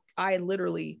 look, I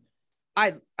literally,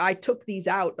 I took these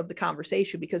out of the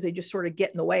conversation because they just sort of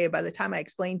get in the way. By the time I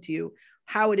explained to you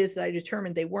how it is that I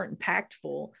determined they weren't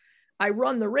impactful, I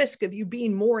run the risk of you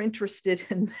being more interested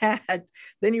in that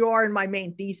than you are in my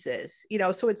main thesis, you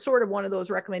know? So it's sort of one of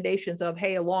those recommendations of,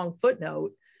 hey, a long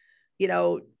footnote, you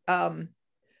know,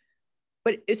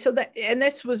 but so that, and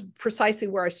this was precisely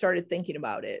where I started thinking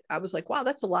about it. I was like, wow,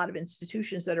 that's a lot of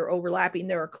institutions that are overlapping.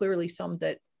 There are clearly some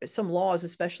laws,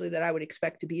 especially, that I would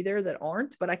expect to be there that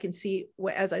aren't, but I can see,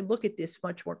 as I look at this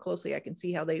much more closely, I can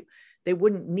see how they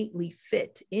wouldn't neatly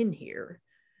fit in here.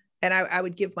 And I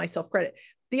would give myself credit.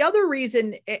 The other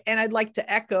reason, and I'd like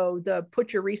to echo the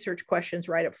put your research questions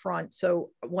right up front. So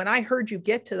when I heard you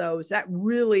get to those, that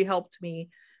really helped me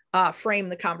frame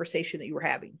the conversation that you were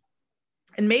having.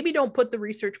 And maybe don't put the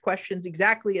research questions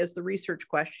exactly as the research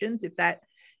questions if that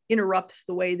interrupts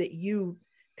the way that you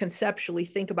conceptually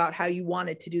think about how you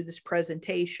wanted to do this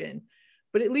presentation.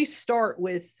 But at least start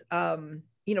with, you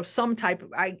know, some type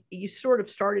of, you sort of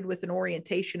started with an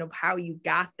orientation of how you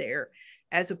got there,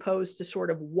 as opposed to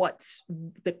sort of what's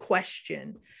the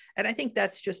question. And I think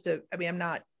that's just I mean,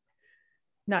 I'm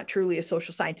not truly a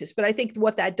social scientist, but I think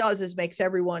what that does is makes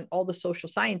everyone, all the social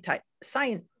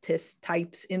scientist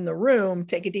types in the room,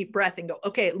 take a deep breath and go,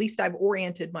 okay, at least I've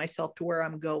oriented myself to where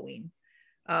I'm going.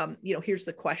 You know, here's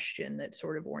the question that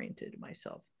sort of oriented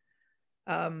myself.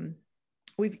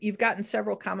 You've gotten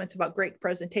several comments about great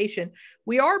presentation.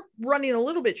 We are running a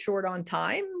little bit short on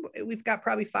time. We've got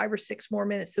probably 5 or 6 more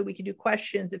minutes so we can do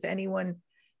questions. If anyone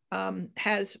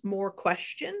has more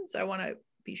questions, I want to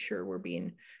be sure we're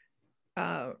being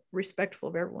respectful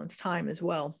of everyone's time as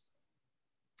well.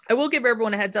 I will give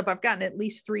everyone a heads up. I've gotten at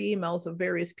least 3 emails of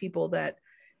various people that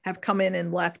have come in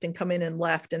and left and come in and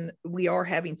left, and we are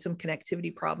having some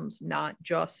connectivity problems, not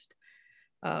just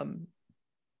for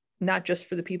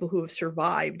the people who have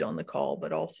survived on the call,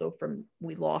 but also from,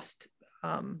 we lost,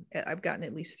 I've gotten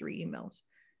at least 3 emails.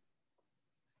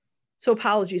 So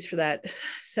apologies for that.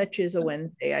 Such is a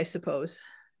Wednesday, I suppose.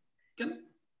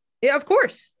 Yeah, of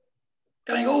course.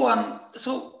 Can I go?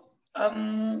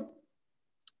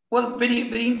 Well, very,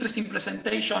 very interesting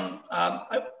presentation.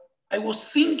 I was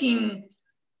thinking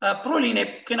probably in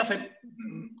a kind of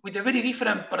with a very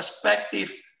different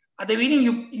perspective. At the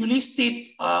beginning, you listed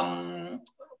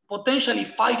potentially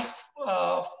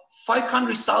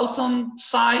 500,000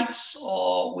 sites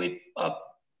or with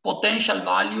potential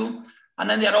value. And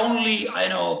then there are only, I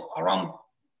know, around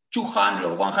 200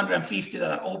 or 150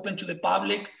 that are open to the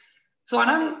public. So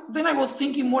and then I was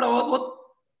thinking more about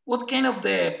what kind of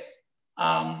the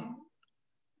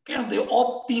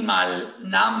optimal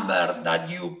number that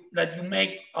you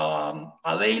make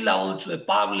available to the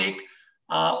public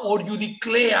or you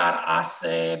declare as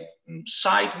a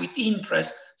site with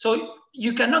interest. So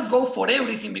you cannot go for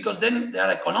everything because then there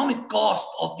are economic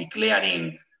costs of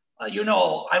declaring, you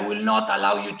know, I will not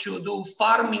allow you to do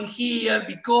farming here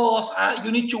because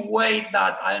you need to wait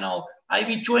that, I know, I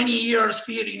be 20 years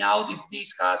figuring out if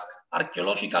this has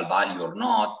archaeological value or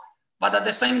not. But at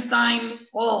the same time,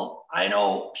 well, I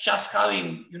know just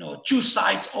having, you know, 2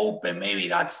 sites open, maybe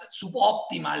that's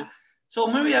suboptimal. So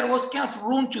maybe there was kind of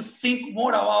room to think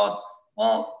more about,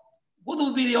 well, what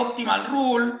would be the optimal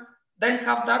rule, then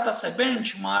have that as a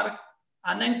benchmark,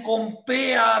 and then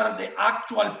compare the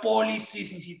actual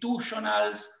policies,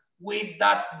 institutionals with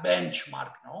that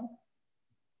benchmark, no?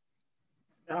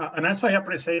 And also I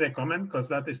appreciate the comment because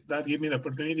that gives me the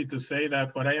opportunity to say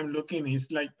that what I am looking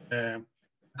is like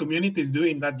communities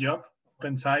doing that job,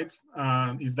 open sites,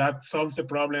 if that solves the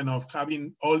problem of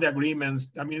having all the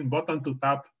agreements, I mean, bottom to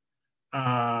top,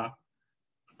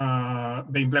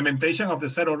 the implementation of the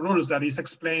set of rules that is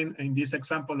explained in this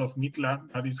example of Mitla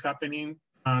that is happening.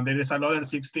 There is another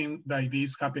 16 that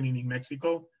is happening in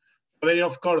Mexico. So they,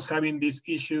 of course, having this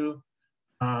issue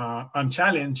and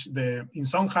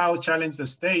somehow challenge the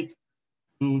state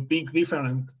to think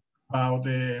different about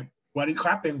what it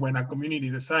happened when a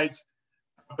community decides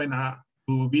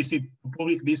to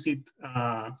public visit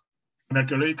an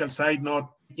archaeological site,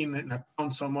 not taking into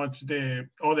account so much the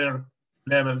other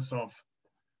levels of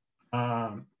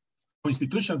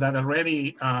institutions that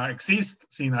already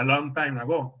exist since a long time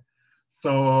ago.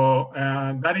 So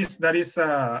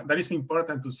that is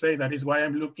important to say. That is why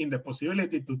I'm looking the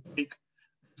possibility to take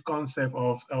this concept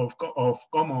of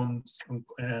commons,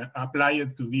 apply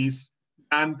it to this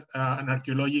and an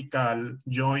archaeological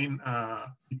joint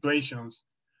situations.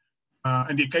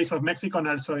 in the case of Mexico and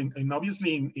also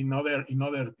obviously in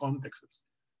other contexts.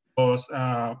 Because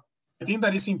I think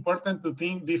that it's important to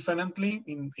think differently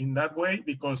in that way,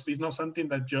 because it's not something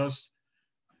that just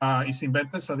is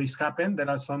invented. So this happened. There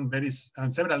are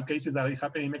several cases that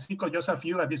happen in Mexico, just a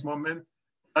few at this moment.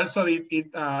 Also,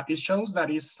 it shows that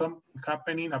it's something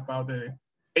happening about the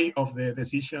way of the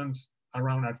decisions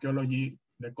around archaeology in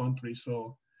the country.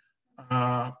 So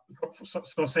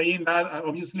saying that,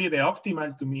 obviously the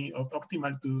optimal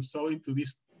to show into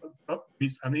this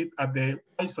I mean, at the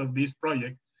price of this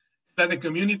project, that the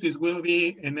communities will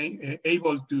be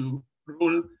able to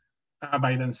rule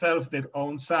by themselves their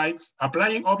own sites,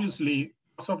 applying obviously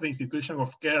also the institution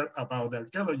of care about the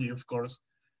archaeology, of course,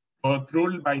 but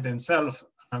rule by themselves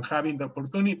and having the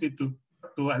opportunity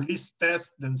to at least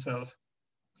test themselves,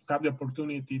 have the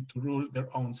opportunity to rule their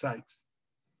own sites.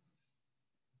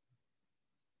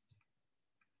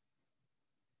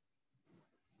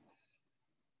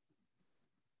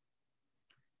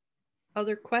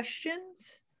 Other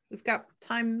questions? We've got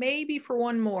time maybe for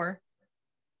one more.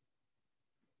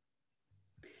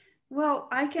 Well,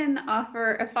 I can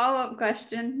offer a follow-up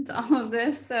question to all of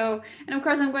this. So, and of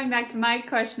course, I'm going back to my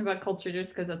question about culture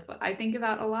just because that's what I think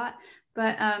about a lot.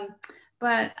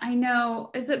 But I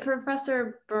know, is it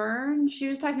Professor Byrne? She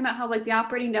was talking about how like the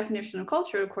operating definition of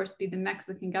culture, of course, be the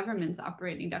Mexican government's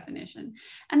operating definition.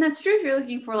 And that's true if you're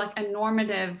looking for like a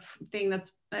normative thing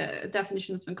that's a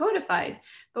definition that's been codified.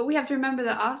 But we have to remember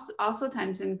that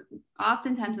oftentimes in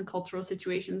cultural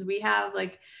situations, we have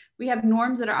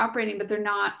norms that are operating, but they're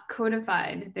not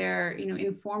codified. They're, you know,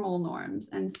 informal norms.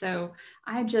 And so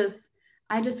I just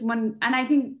want, and I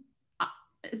think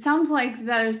it sounds like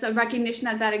there's a recognition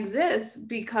that exists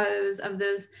because of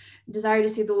this desire to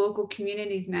see the local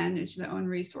communities manage their own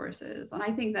resources. And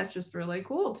I think that's just really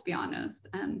cool, to be honest.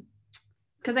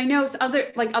 Because I know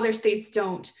other states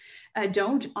don't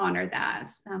honor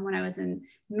that. When I was in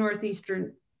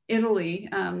northeastern Italy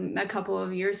a couple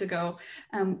of years ago,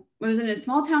 I was in a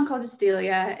small town called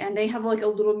Estilia, and they have like a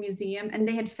little museum, and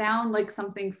they had found like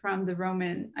something from the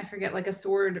Roman, I forget, like a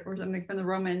sword or something from the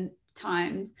Roman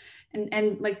times,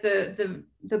 and like the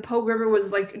Po River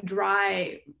was like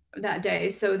dry that day,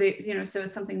 so they, you know, so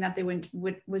it's something that they were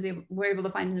able to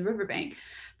find in the riverbank.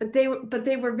 But they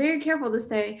were very careful to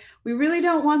say, we really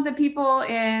don't want the people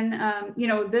in you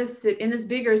know, this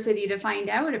bigger city to find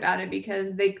out about it,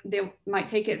 because they might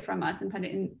take it from us and put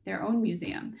it in their own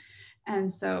museum. And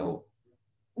so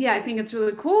yeah, I think it's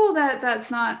really cool that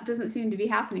doesn't seem to be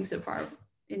happening so far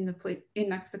in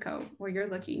Mexico where you're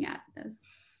looking at this.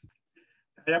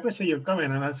 I appreciate your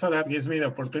comment, and also that gives me the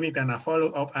opportunity and a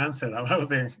follow-up answer about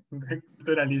the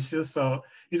cultural issues. So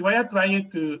it's why I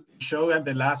tried to show at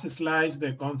the last slides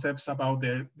the concepts about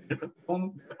their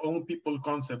own people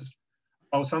concepts,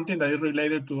 or something that is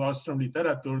related to Ostrom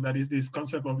literature, that is this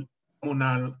concept of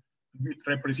communal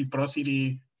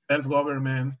reciprocity,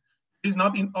 self-government. It's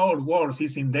not in our words,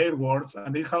 it's in their words,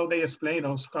 and it's how they explain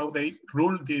us, how they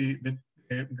rule the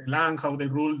land, how they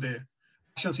rule the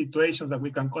situations, that we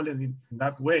can call it in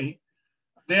that way.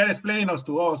 They are explaining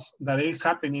to us that it is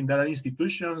happening. There are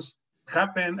institutions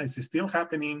happen, it's still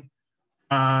happening,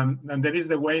 and there is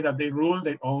the way that they rule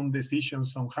their own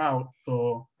decisions somehow.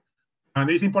 So, and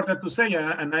it's important to say,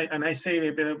 and I say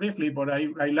it very briefly, but I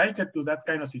like it to that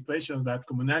kind of situations, that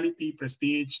communality,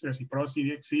 prestige,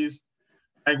 reciprocity exists.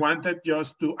 I wanted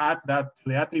just to add that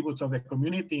to the attributes of the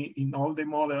community in all the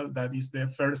model that is the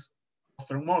first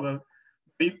Ostrom model.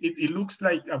 It looks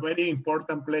like a very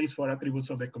important place for attributes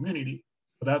of the community.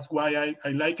 So that's why I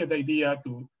like the idea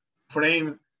to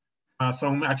frame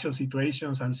some action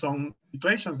situations and some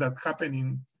situations that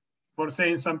happen for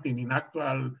saying something in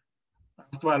actual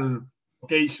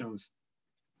occasions,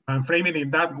 and frame it in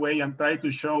that way and try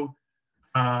to show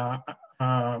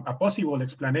a possible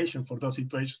explanation for those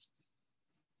situations.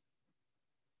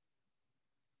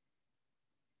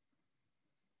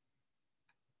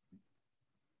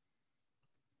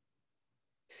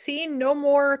 Seeing no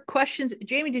more questions.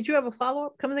 Jamie, did you have a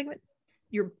follow-up? Come to think of it,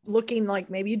 you're looking like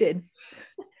maybe you did.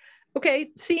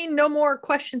 Okay, seeing no more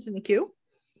questions in the queue,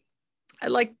 I'd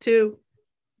like to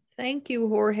thank you,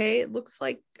 Jorge. It looks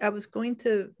like I was going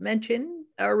to mention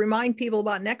or remind people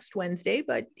about next Wednesday,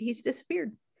 but he's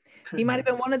disappeared. He might have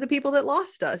been one of the people that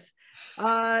lost us.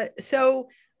 So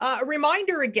a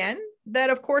reminder again that,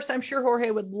 of course, I'm sure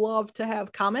Jorge would love to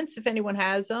have comments if anyone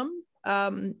has them.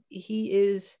 He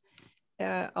is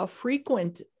a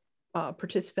frequent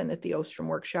participant at the Ostrom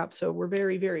workshop, so we're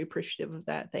very, very appreciative of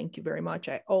that. Thank you very much.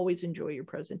 I always enjoy your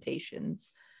presentations.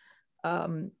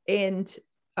 And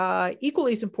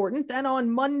equally as important, then on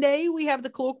Monday we have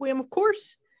the colloquium, of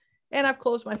course. And I've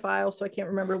closed my file, so I can't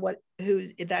remember who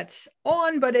that's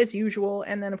on, but as usual.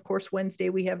 And then, of course, Wednesday,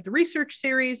 we have the research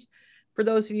series for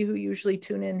those of you who usually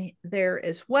tune in there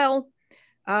as well.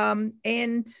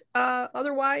 Otherwise,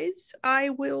 I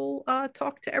will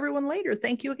talk to everyone later.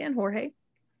 Thank you again, Jorge.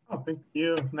 Oh, thank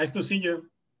you. Nice to see you.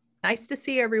 Nice to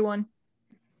see everyone.